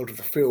within the world of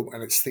the film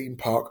and its theme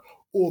park,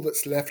 all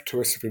that's left to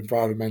us of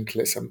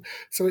environmentalism.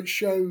 So it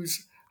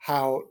shows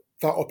how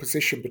that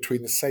opposition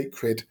between the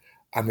sacred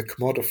and the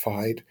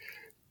commodified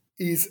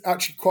is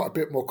actually quite a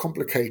bit more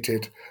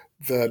complicated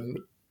than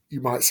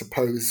you might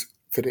suppose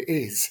that it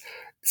is,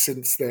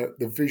 since the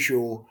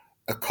visual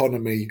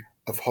economy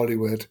of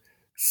Hollywood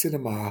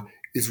cinema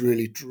is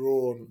really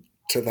drawn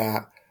to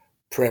that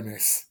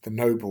premise, the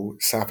noble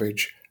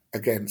savage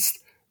against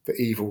the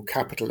evil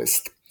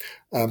capitalist.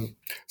 So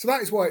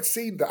that is why it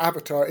seemed that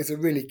Avatar is a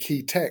really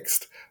key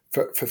text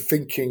for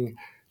thinking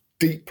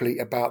deeply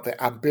about the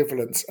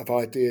ambivalence of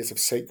ideas of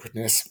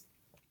sacredness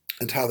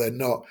and how they're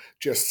not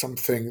just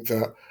something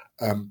that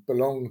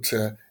belong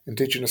to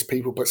indigenous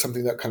people, but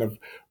something that kind of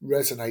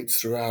resonates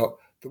throughout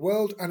the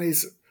world and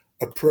is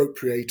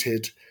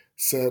appropriated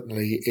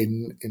certainly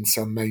in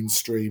some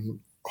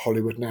mainstream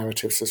Hollywood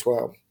narratives as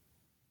well.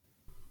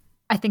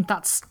 I think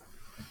that's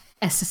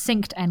a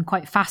succinct and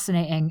quite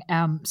fascinating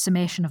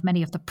summation of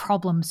many of the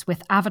problems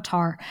with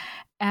Avatar.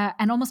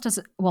 And almost as,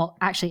 well,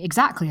 actually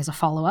exactly as a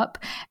follow-up,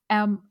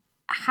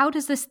 how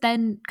does this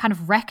then kind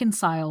of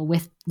reconcile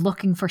with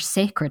looking for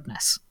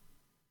sacredness?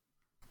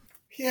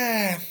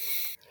 Yeah,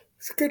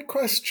 it's a good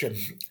question.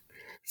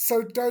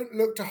 So don't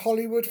look to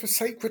Hollywood for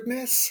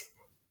sacredness,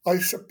 I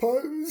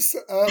suppose.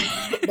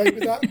 Maybe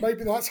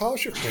that's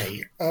harsh of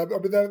me. I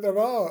mean, there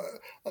are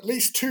at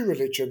least two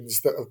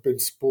religions that have been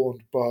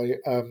spawned by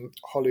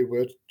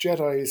Hollywood: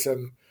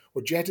 Jediism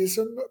or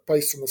Jedism,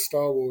 based on the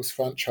Star Wars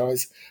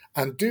franchise,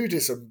 and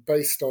Dudism,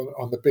 based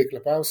on the Big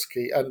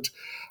Lebowski. And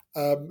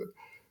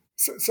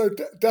So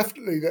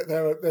definitely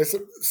there's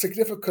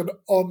significant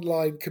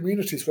online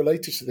communities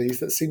related to these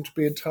that seem to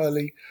be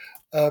entirely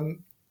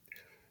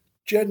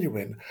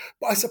genuine.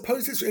 But I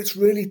suppose it's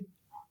really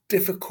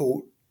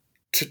difficult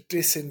to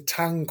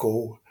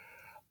disentangle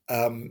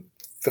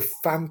the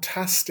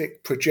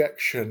fantastic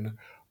projection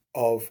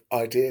of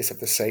ideas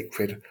of the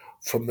sacred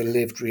from the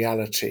lived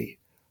reality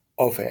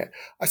of it.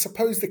 I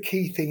suppose the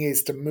key thing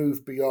is to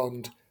move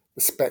beyond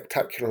the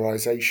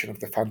spectacularization of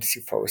the fantasy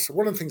forest. So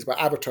one of the things about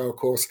Avatar, of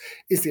course,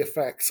 is the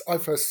effects. I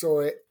first saw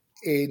it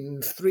in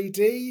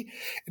 3D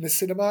in a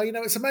cinema. You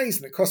know, it's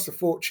amazing. It costs a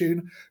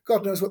fortune.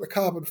 God knows what the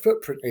carbon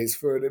footprint is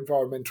for an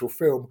environmental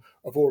film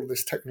of all of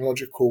this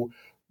technological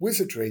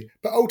wizardry.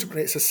 But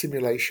ultimately, it's a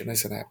simulation,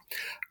 isn't it?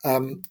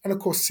 And of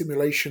course,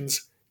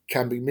 simulations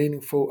can be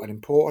meaningful and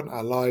important.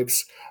 Our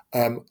lives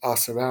are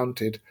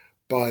surrounded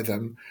by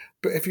them.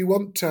 But if you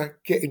want to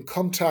get in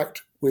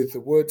contact with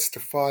the woods to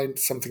find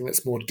something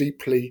that's more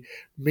deeply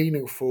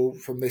meaningful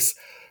from this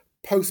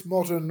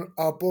postmodern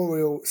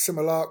arboreal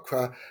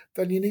simulacra,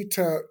 then you need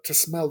to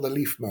smell the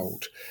leaf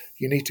mould.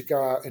 You need to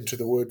go out into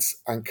the woods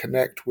and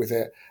connect with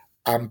it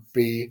and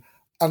be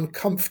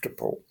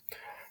uncomfortable.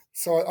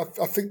 So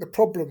I think the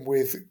problem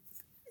with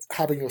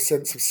having your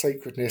sense of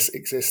sacredness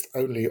exist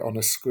only on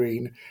a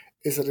screen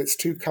is that it's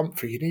too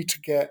comfy. You need to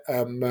get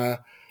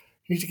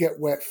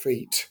wet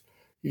feet.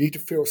 You need to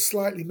feel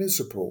slightly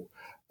miserable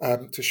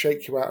to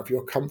shake you out of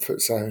your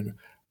comfort zone.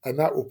 And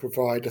that will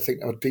provide, I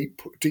think, a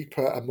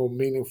deeper and more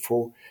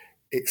meaningful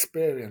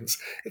experience.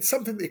 It's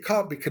something that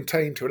can't be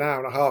contained to an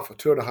hour and a half or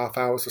 2.5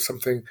 hours or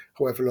something,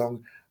 however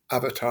long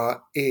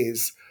Avatar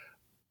is.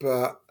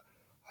 But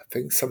I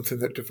think something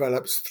that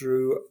develops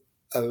through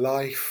a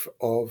life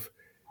of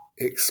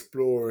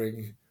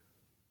exploring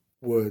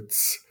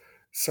woods.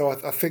 So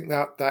I think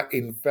that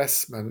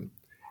investment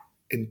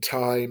in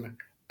time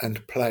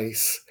and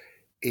place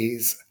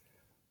is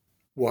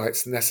why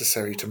it's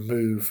necessary to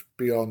move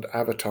beyond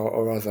Avatar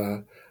or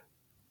other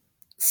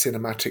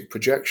cinematic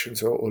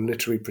projections or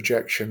literary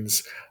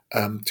projections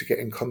to get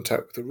in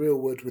contact with the real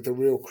world, with the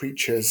real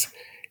creatures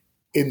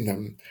in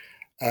them.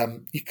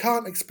 You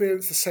can't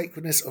experience the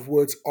sacredness of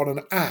words on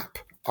an app,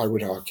 I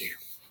would argue.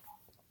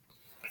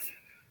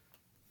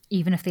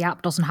 Even if the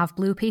app doesn't have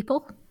blue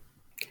people?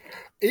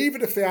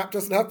 Even if the app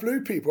doesn't have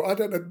blue people. I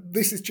don't know.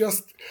 This is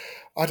just,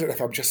 I don't know if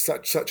I'm just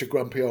such a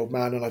grumpy old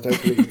man and I don't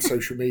believe in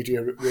social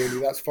media, really.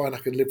 That's fine. I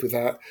can live with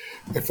that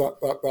if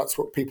that's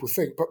what people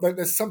think. But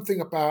there's something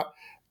about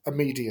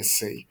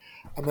immediacy.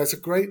 And there's a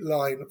great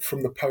line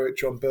from the poet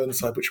John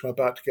Burnside, which I'm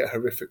about to get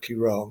horrifically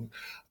wrong,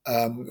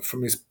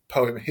 from his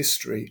poem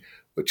History,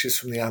 which is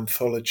from the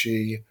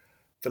anthology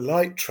The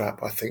Light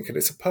Trap, I think. And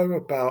it's a poem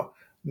about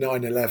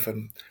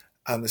 9/11.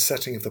 And the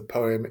setting of the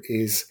poem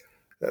is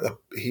that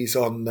he's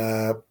on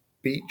the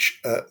beach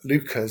at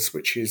Lucas,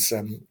 which is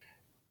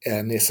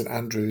near St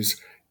Andrews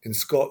in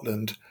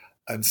Scotland,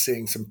 and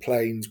seeing some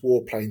planes,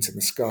 warplanes in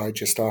the sky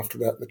just after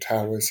that the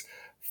towers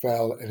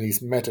fell, and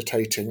he's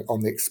meditating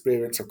on the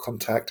experience of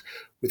contact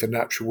with the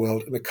natural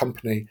world in the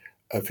company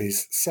of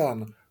his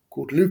son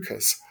called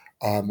Lucas.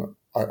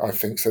 I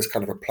think so. It's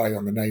kind of a play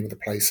on the name of the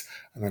place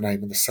and the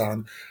name of the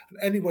son. And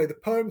anyway, the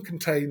poem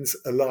contains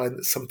a line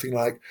that's something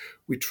like,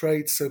 "We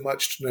trade so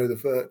much to know the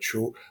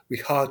virtual, we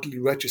hardly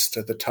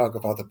register the tug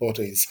of other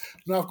bodies."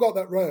 Now, I've got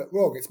that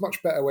wrong. It's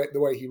much better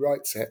the way he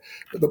writes it.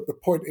 But the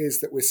point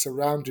is that we're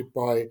surrounded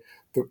by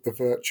the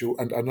virtual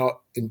and are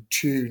not in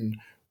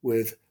tune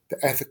with the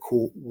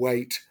ethical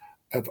weight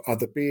of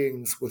other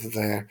beings, whether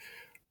they're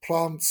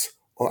plants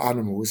or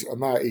animals.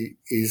 And that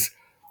is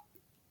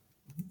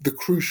the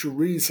crucial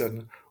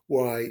reason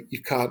why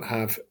you can't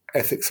have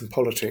ethics and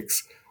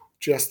politics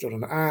just on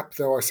an app,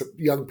 though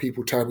young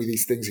people tell me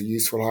these things are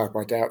useful. I have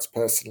my doubts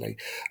personally.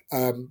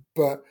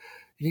 But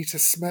you need to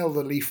smell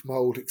the leaf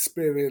mould,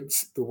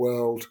 experience the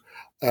world,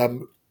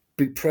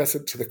 be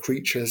present to the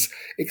creatures,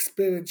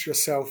 experience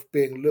yourself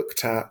being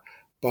looked at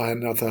by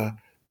another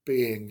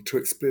being, to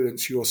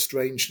experience your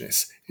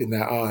strangeness in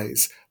their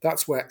eyes.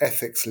 That's where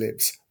ethics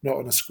lives, not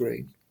on a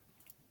screen.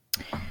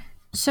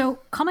 So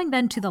coming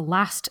then to the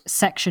last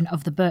section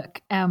of the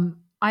book,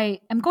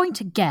 I am going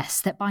to guess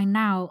that by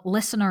now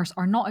listeners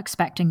are not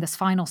expecting this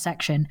final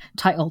section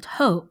titled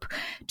Hope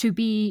to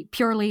be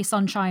purely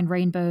sunshine,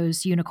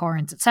 rainbows,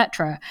 unicorns,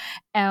 etc.,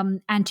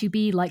 and to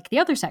be like the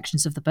other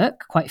sections of the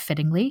book, quite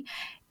fittingly,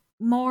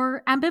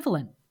 more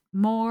ambivalent,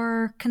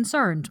 more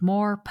concerned,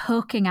 more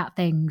poking at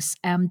things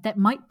that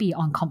might be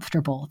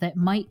uncomfortable, that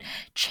might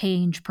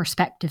change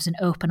perspectives and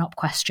open up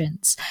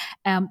questions,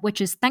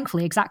 which is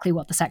thankfully exactly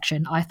what the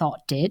section I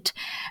thought did.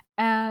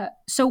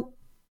 So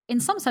in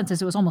some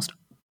senses, it was almost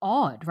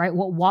odd, right?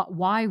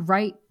 Why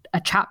write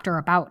a chapter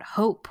about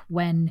hope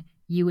when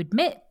you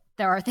admit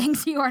there are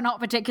things you are not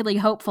particularly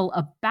hopeful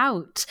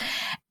about?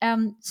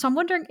 So I'm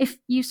wondering if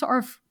you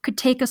sort of could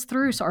take us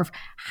through sort of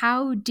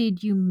how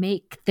did you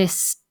make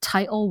this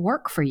title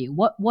work for you?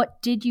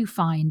 What did you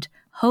find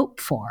hope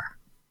for?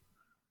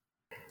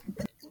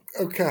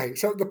 Okay,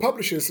 so the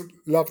publishers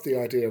loved the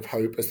idea of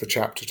hope as the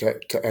chapter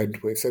to end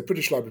with. So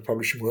British Library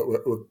Publishing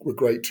were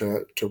great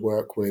to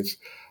work with.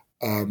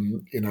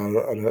 And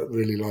I'd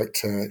really like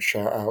to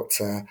shout out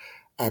to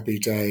Abby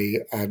Day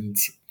and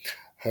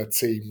her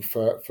team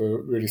for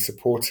really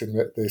supporting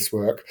this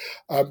work.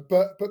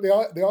 But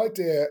the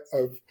idea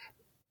of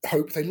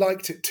hope, they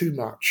liked it too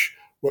much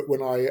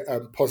when I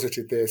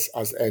posited this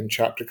as end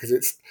chapter,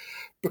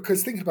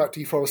 because thinking about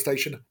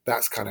deforestation,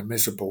 that's kind of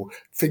miserable.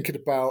 Thinking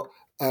about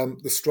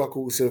the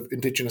struggles of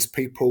Indigenous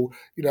people,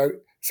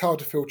 it's hard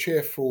to feel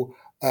cheerful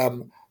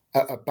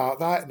about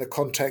that in the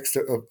context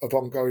of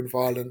ongoing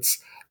violence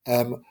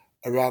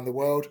around the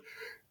world.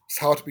 It's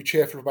hard to be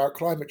cheerful about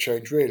climate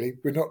change, really.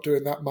 We're not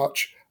doing that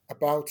much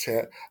about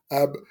it.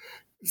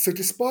 So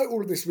despite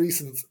all of these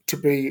reasons to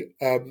be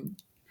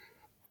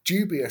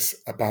dubious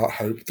about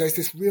hope, there's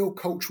this real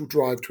cultural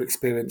drive to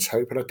experience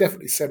hope, and I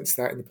definitely sense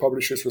that in the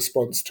publisher's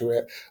response to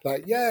it.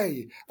 Like,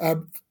 yay,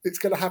 it's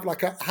going to have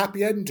like a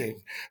happy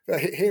ending.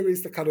 Here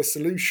is the kind of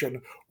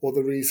solution or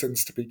the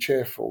reasons to be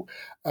cheerful.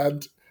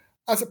 And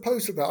as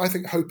opposed to that, I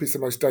think hope is the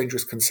most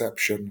dangerous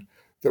conception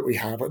that we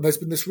have. And there's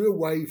been this real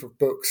wave of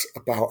books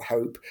about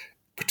hope,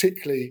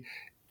 particularly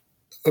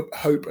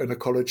hope and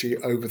ecology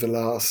over the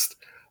last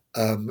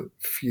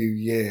few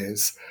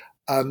years.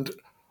 And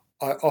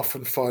I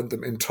often find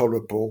them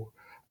intolerable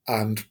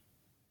and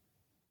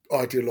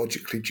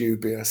ideologically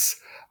dubious.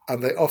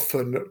 And they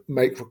often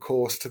make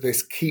recourse to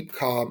this keep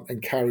calm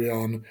and carry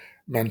on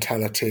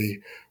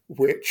mentality,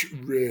 which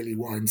really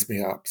winds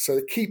me up.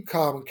 So keep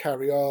calm and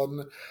carry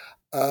on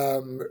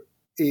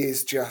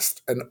is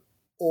just an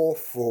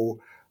awful,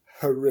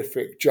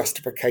 horrific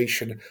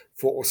justification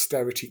for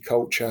austerity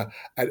culture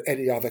and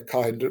any other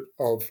kind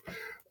of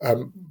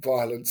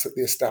violence that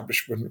the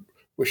establishment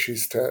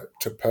wishes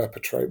to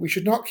perpetrate. We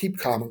should not keep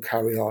calm and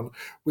carry on.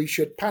 We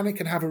should panic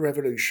and have a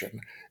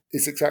revolution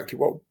is exactly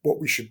what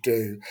we should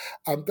do.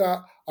 And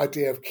that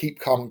idea of keep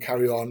calm and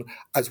carry on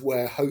as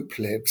where hope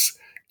lives,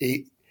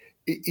 it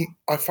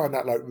I find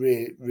that like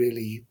really,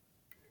 really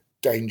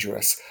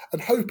dangerous.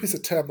 And hope is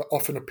a term that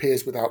often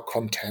appears without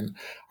content.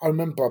 I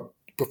remember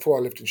before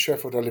I lived in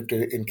Sheffield, I lived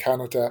in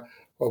Canada,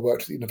 where I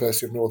worked at the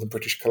University of Northern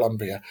British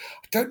Columbia.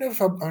 I don't know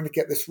if I'm going to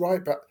get this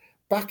right, but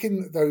back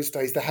in those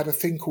days, they had a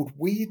thing called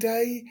We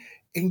Day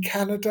in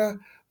Canada,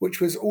 which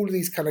was all of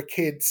these kind of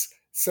kids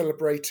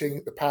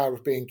celebrating the power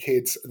of being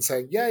kids and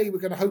saying, yay, we're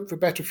going to hope for a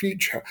better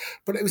future.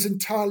 But it was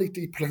entirely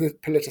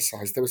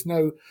depoliticized. There was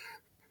no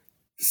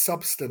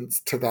substance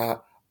to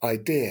that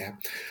idea.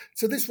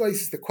 So this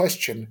raises the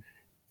question,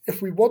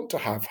 if we want to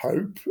have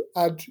hope,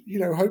 and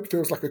hope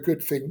feels like a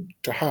good thing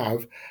to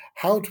have,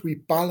 how do we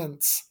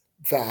balance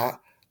that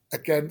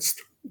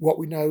against what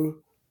we know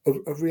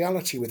of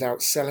reality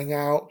without selling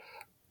out,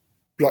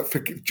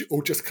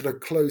 or just kind of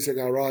closing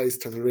our eyes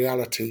to the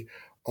reality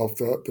of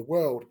the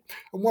world?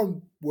 And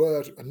one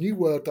word, a new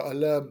word that I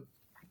learned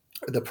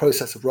in the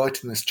process of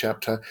writing this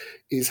chapter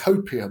is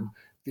hopium,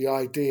 the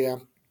idea.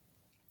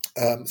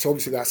 So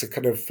obviously that's a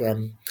kind of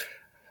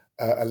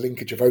a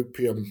linkage of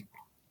opium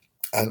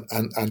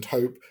and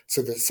hope.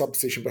 So the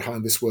supposition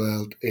behind this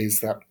word is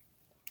that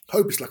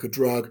hope is like a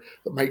drug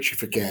that makes you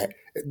forget.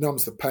 It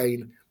numbs the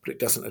pain, but it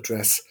doesn't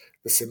address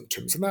the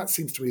symptoms. And that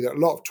seems to me that a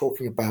lot of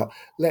talking about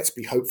let's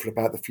be hopeful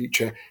about the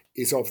future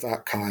is of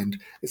that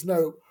kind. There's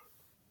no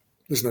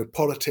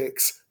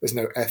politics, there's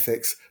no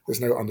ethics,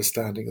 there's no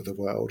understanding of the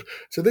world.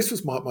 So this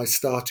was my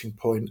starting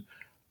point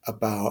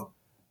about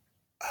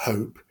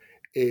hope,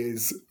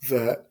 is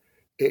that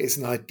it is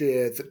an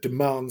idea that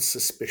demands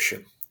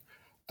suspicion,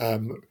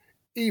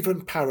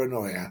 even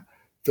paranoia,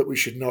 that we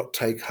should not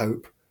take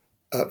hope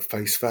at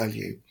face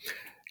value.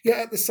 Yet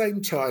at the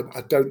same time,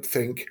 I don't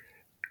think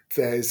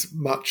there's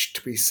much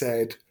to be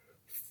said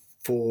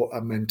for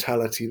a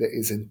mentality that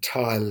is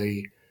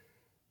entirely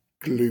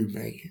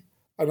gloomy.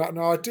 And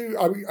I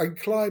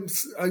incline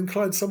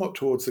somewhat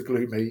towards the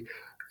gloomy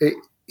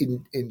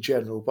in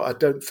general, but I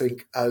don't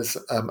think as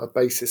a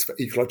basis for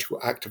ecological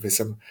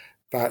activism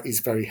that is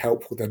very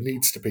helpful. There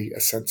needs to be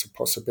a sense of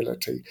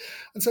possibility.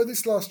 And so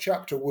this last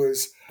chapter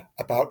was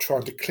about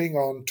trying to cling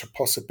on to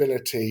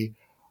possibility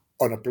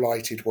on a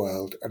blighted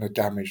world and a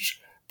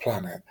damaged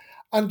planet.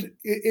 And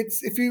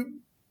it's if you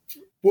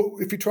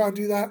try and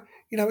do that,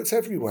 it's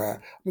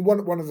everywhere. I mean,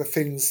 one of the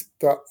things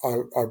that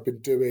I've been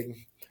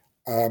doing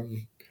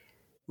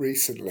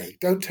recently,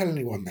 don't tell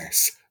anyone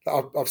this,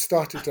 I've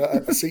started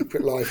a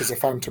secret life as a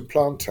phantom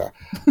planter.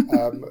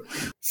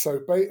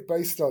 So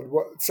based on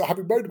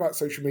having known about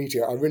social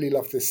media, I really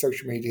love this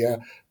social media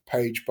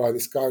page by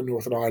this guy in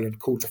Northern Ireland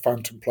called the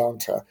Phantom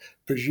Planter,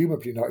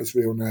 presumably not his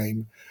real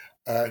name.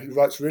 He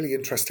writes really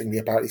interestingly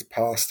about his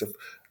past of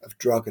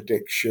drug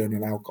addiction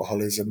and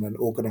alcoholism and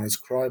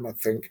organised crime, I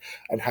think,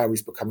 and how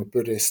he's become a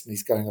Buddhist and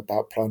he's going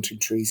about planting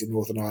trees in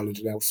Northern Ireland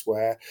and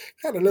elsewhere.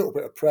 He had a little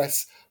bit of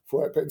press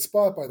for it, but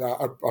inspired by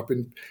that, I've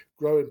been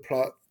growing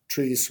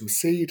trees from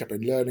seed. I've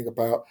been learning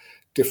about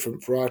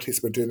different varieties.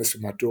 I've been doing this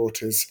with my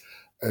daughters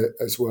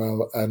as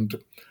well. And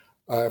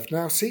I've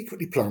now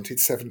secretly planted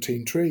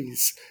 17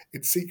 trees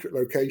in secret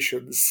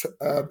locations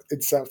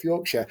in South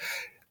Yorkshire.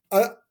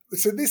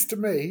 So this, to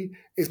me,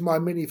 is my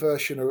mini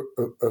version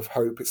of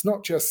hope. It's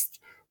not just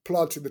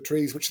planting the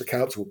trees, which the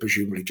council will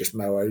presumably just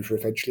mow over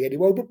eventually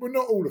anyway, but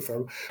not all of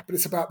them. But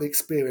it's about the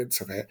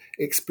experience of it,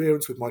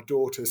 experience with my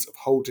daughters of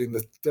holding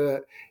the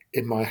dirt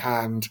in my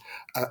hand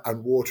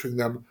and watering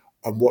them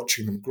and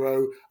watching them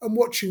grow and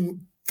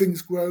watching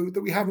things grow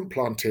that we haven't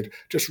planted,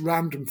 just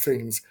random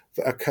things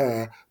that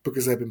occur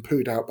because they've been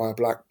pooed out by a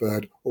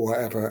blackbird or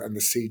whatever, and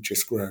the seed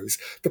just grows.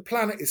 The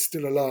planet is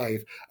still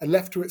alive, and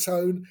left to its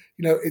own,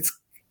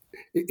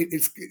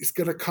 it's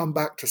going to come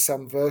back to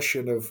some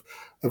version of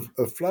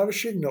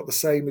flourishing, not the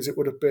same as it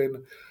would have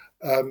been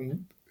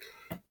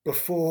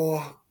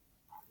before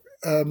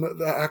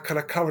our kind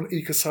of current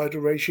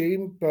ecocidal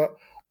regime, but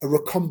a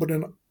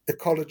recombinant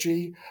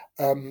ecology,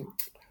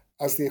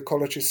 as the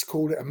ecologists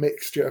call it, a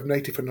mixture of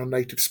native and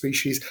non-native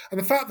species. And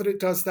the fact that it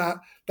does that,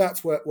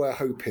 that's where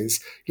hope is.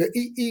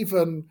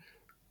 Even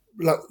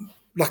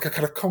like a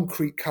kind of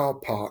concrete car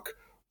park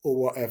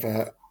or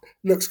whatever,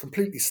 looks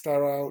completely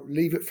sterile.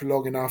 Leave it for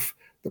long enough,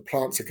 the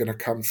plants are going to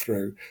come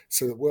through.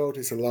 So the world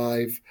is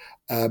alive,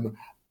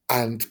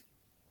 and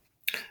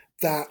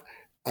that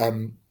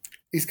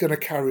is going to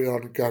carry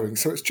on going.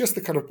 So it's just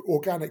the kind of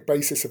organic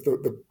basis of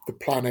the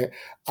planet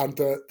and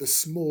the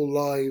small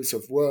lives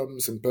of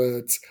worms and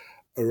birds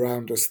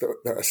around us that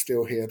are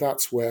still here.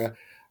 That's where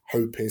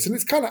hope is. And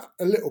it's kind of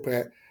a little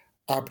bit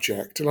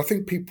abject. And I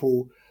think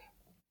people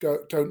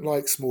don't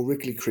like small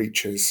wriggly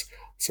creatures.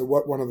 So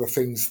one of the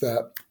things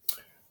that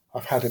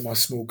I've had in my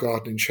small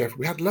garden in Sheffield,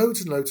 we had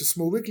loads and loads of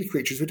small wriggly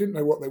creatures. We didn't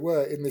know what they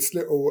were in this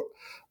little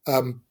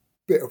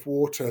bit of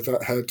water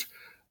that had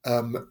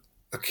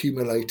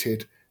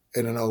accumulated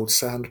in an old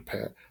sand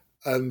pit.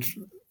 And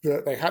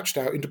they hatched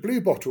out into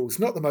blue bottles,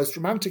 not the most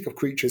romantic of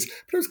creatures,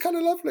 but it was kind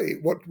of lovely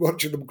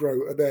watching them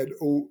grow and then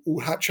all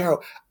hatch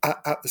out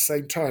at the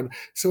same time.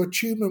 So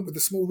attunement with the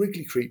small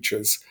wriggly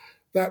creatures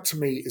that to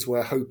me is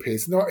where hope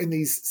is, not in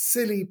these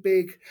silly,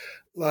 big,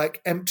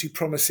 like empty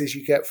promises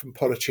you get from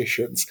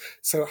politicians.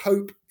 So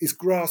hope is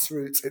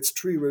grassroots, it's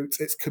tree roots,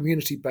 it's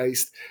community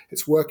based,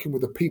 it's working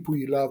with the people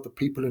you love, the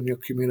people in your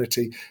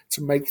community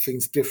to make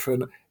things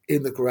different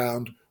in the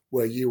ground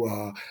where you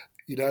are.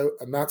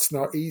 And that's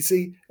not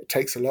easy. It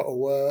takes a lot of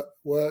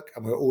work,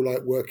 and we're all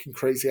like working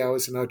crazy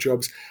hours in our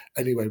jobs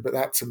anyway. But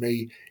that to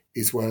me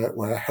is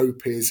where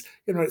hope is.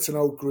 It's an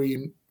old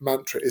green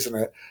mantra, isn't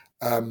it?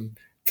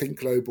 Think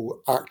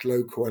global, act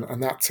local,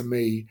 and that to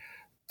me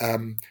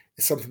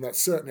is something that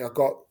certainly I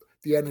got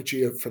the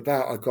energy for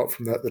that. I got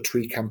from the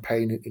tree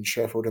campaign in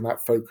Sheffield, and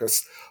that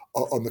focus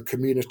on the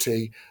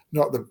community,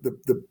 not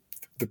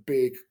the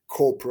big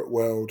corporate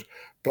world,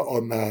 but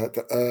on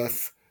the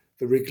earth,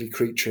 the wriggly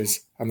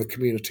creatures and the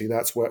community.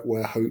 That's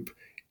where hope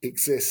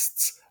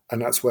exists,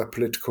 and that's where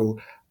political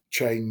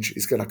change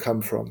is going to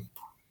come from.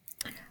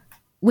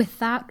 With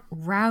that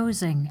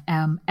rousing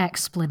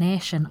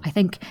explanation, I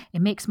think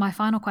it makes my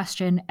final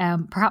question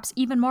perhaps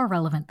even more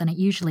relevant than it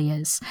usually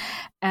is.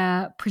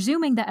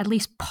 Presuming that at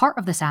least part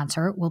of this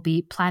answer will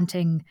be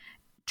planting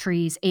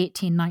trees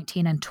 18,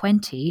 19, and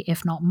 20,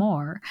 if not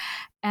more.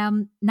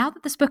 Now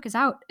that this book is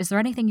out, is there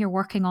anything you're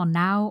working on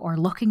now or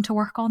looking to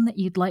work on that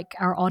you'd like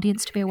our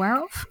audience to be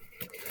aware of?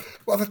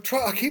 Well,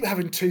 I keep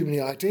having too many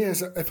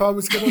ideas. If I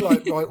was going to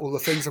write all the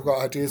things I've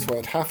got ideas for,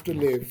 I'd have to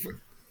live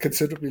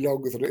considerably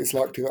longer than it is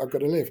likely that I'm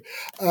going to live.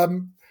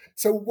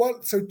 So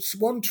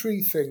one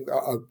tree thing that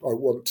I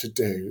want to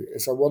do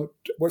is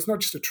it's not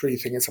just a tree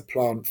thing, it's a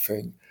plant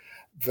thing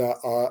that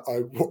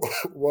I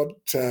want.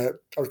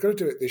 I was going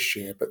to do it this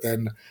year, but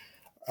then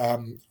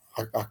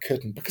I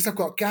couldn't because I've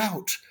got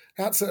gout.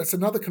 That's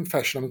another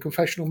confession. I'm in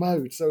confessional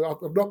mode, so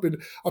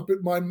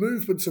my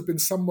movements have been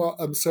somewhat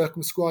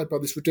circumscribed by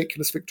this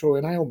ridiculous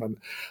Victorian ailment.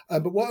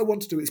 But what I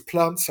want to do is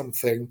plant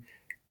something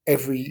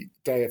every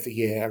day of the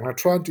year. I'm going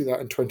to try and do that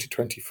in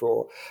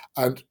 2024.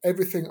 And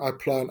everything I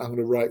plant, I'm going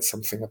to write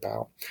something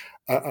about.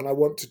 And I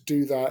want to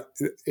do that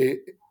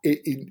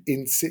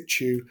in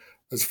situ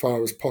as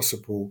far as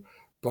possible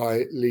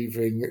by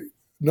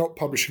not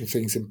publishing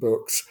things in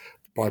books,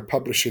 by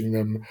publishing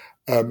them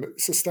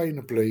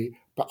sustainably,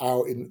 but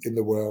out in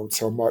the world.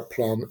 So I might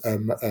plant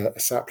a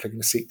sapling in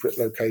a secret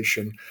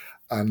location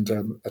and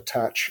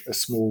attach a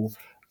small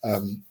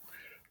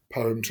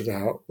poem to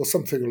that, or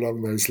something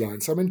along those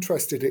lines. I'm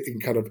interested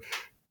in kind of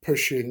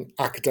pushing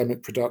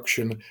academic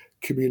production,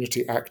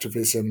 community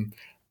activism,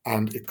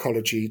 and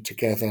ecology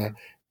together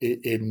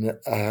in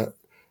a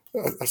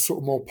sort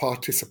of more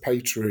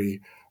participatory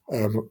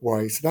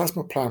way. So that's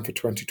my plan for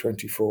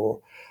 2024.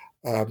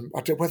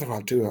 Whether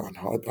I'll do it or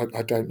not,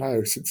 I don't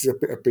know, since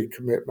it's a big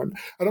commitment.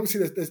 And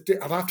obviously,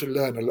 I'd have to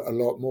learn a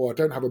lot more. I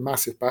don't have a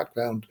massive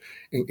background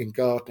in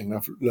gardening.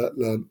 I've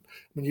learned.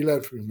 You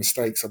learn from your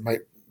mistakes. I've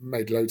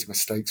made loads of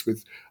mistakes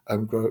with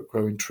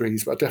growing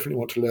trees, but I definitely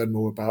want to learn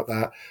more about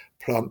that,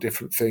 plant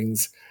different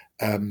things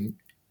in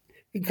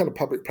kind of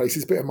public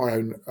places, a bit of my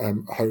own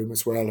home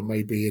as well, and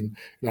maybe in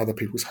other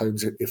people's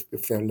homes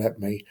if they'll let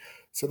me.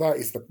 So that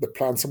is the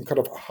plan, some kind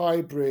of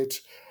hybrid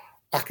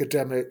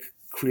academic,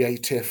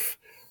 creative,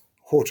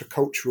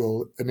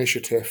 horticultural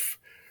initiative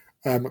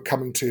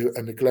coming to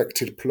a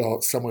neglected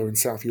plot somewhere in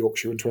South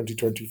Yorkshire in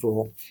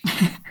 2024.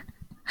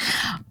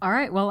 All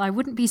right. Well, I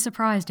wouldn't be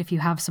surprised if you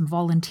have some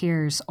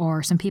volunteers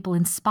or some people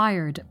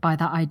inspired by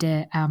that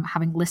idea,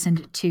 having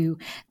listened to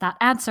that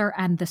answer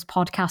and this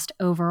podcast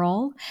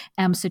overall.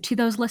 So to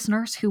those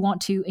listeners who want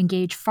to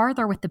engage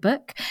further with the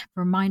book,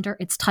 reminder,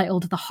 it's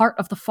titled The Heart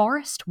of the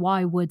Forest,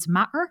 Why Woods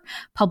Matter,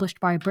 published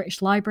by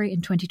British Library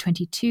in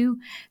 2022.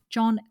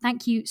 John,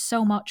 thank you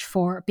so much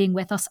for being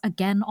with us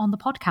again on the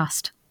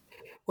podcast.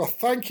 Well,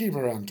 thank you,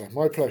 Miranda.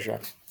 My pleasure.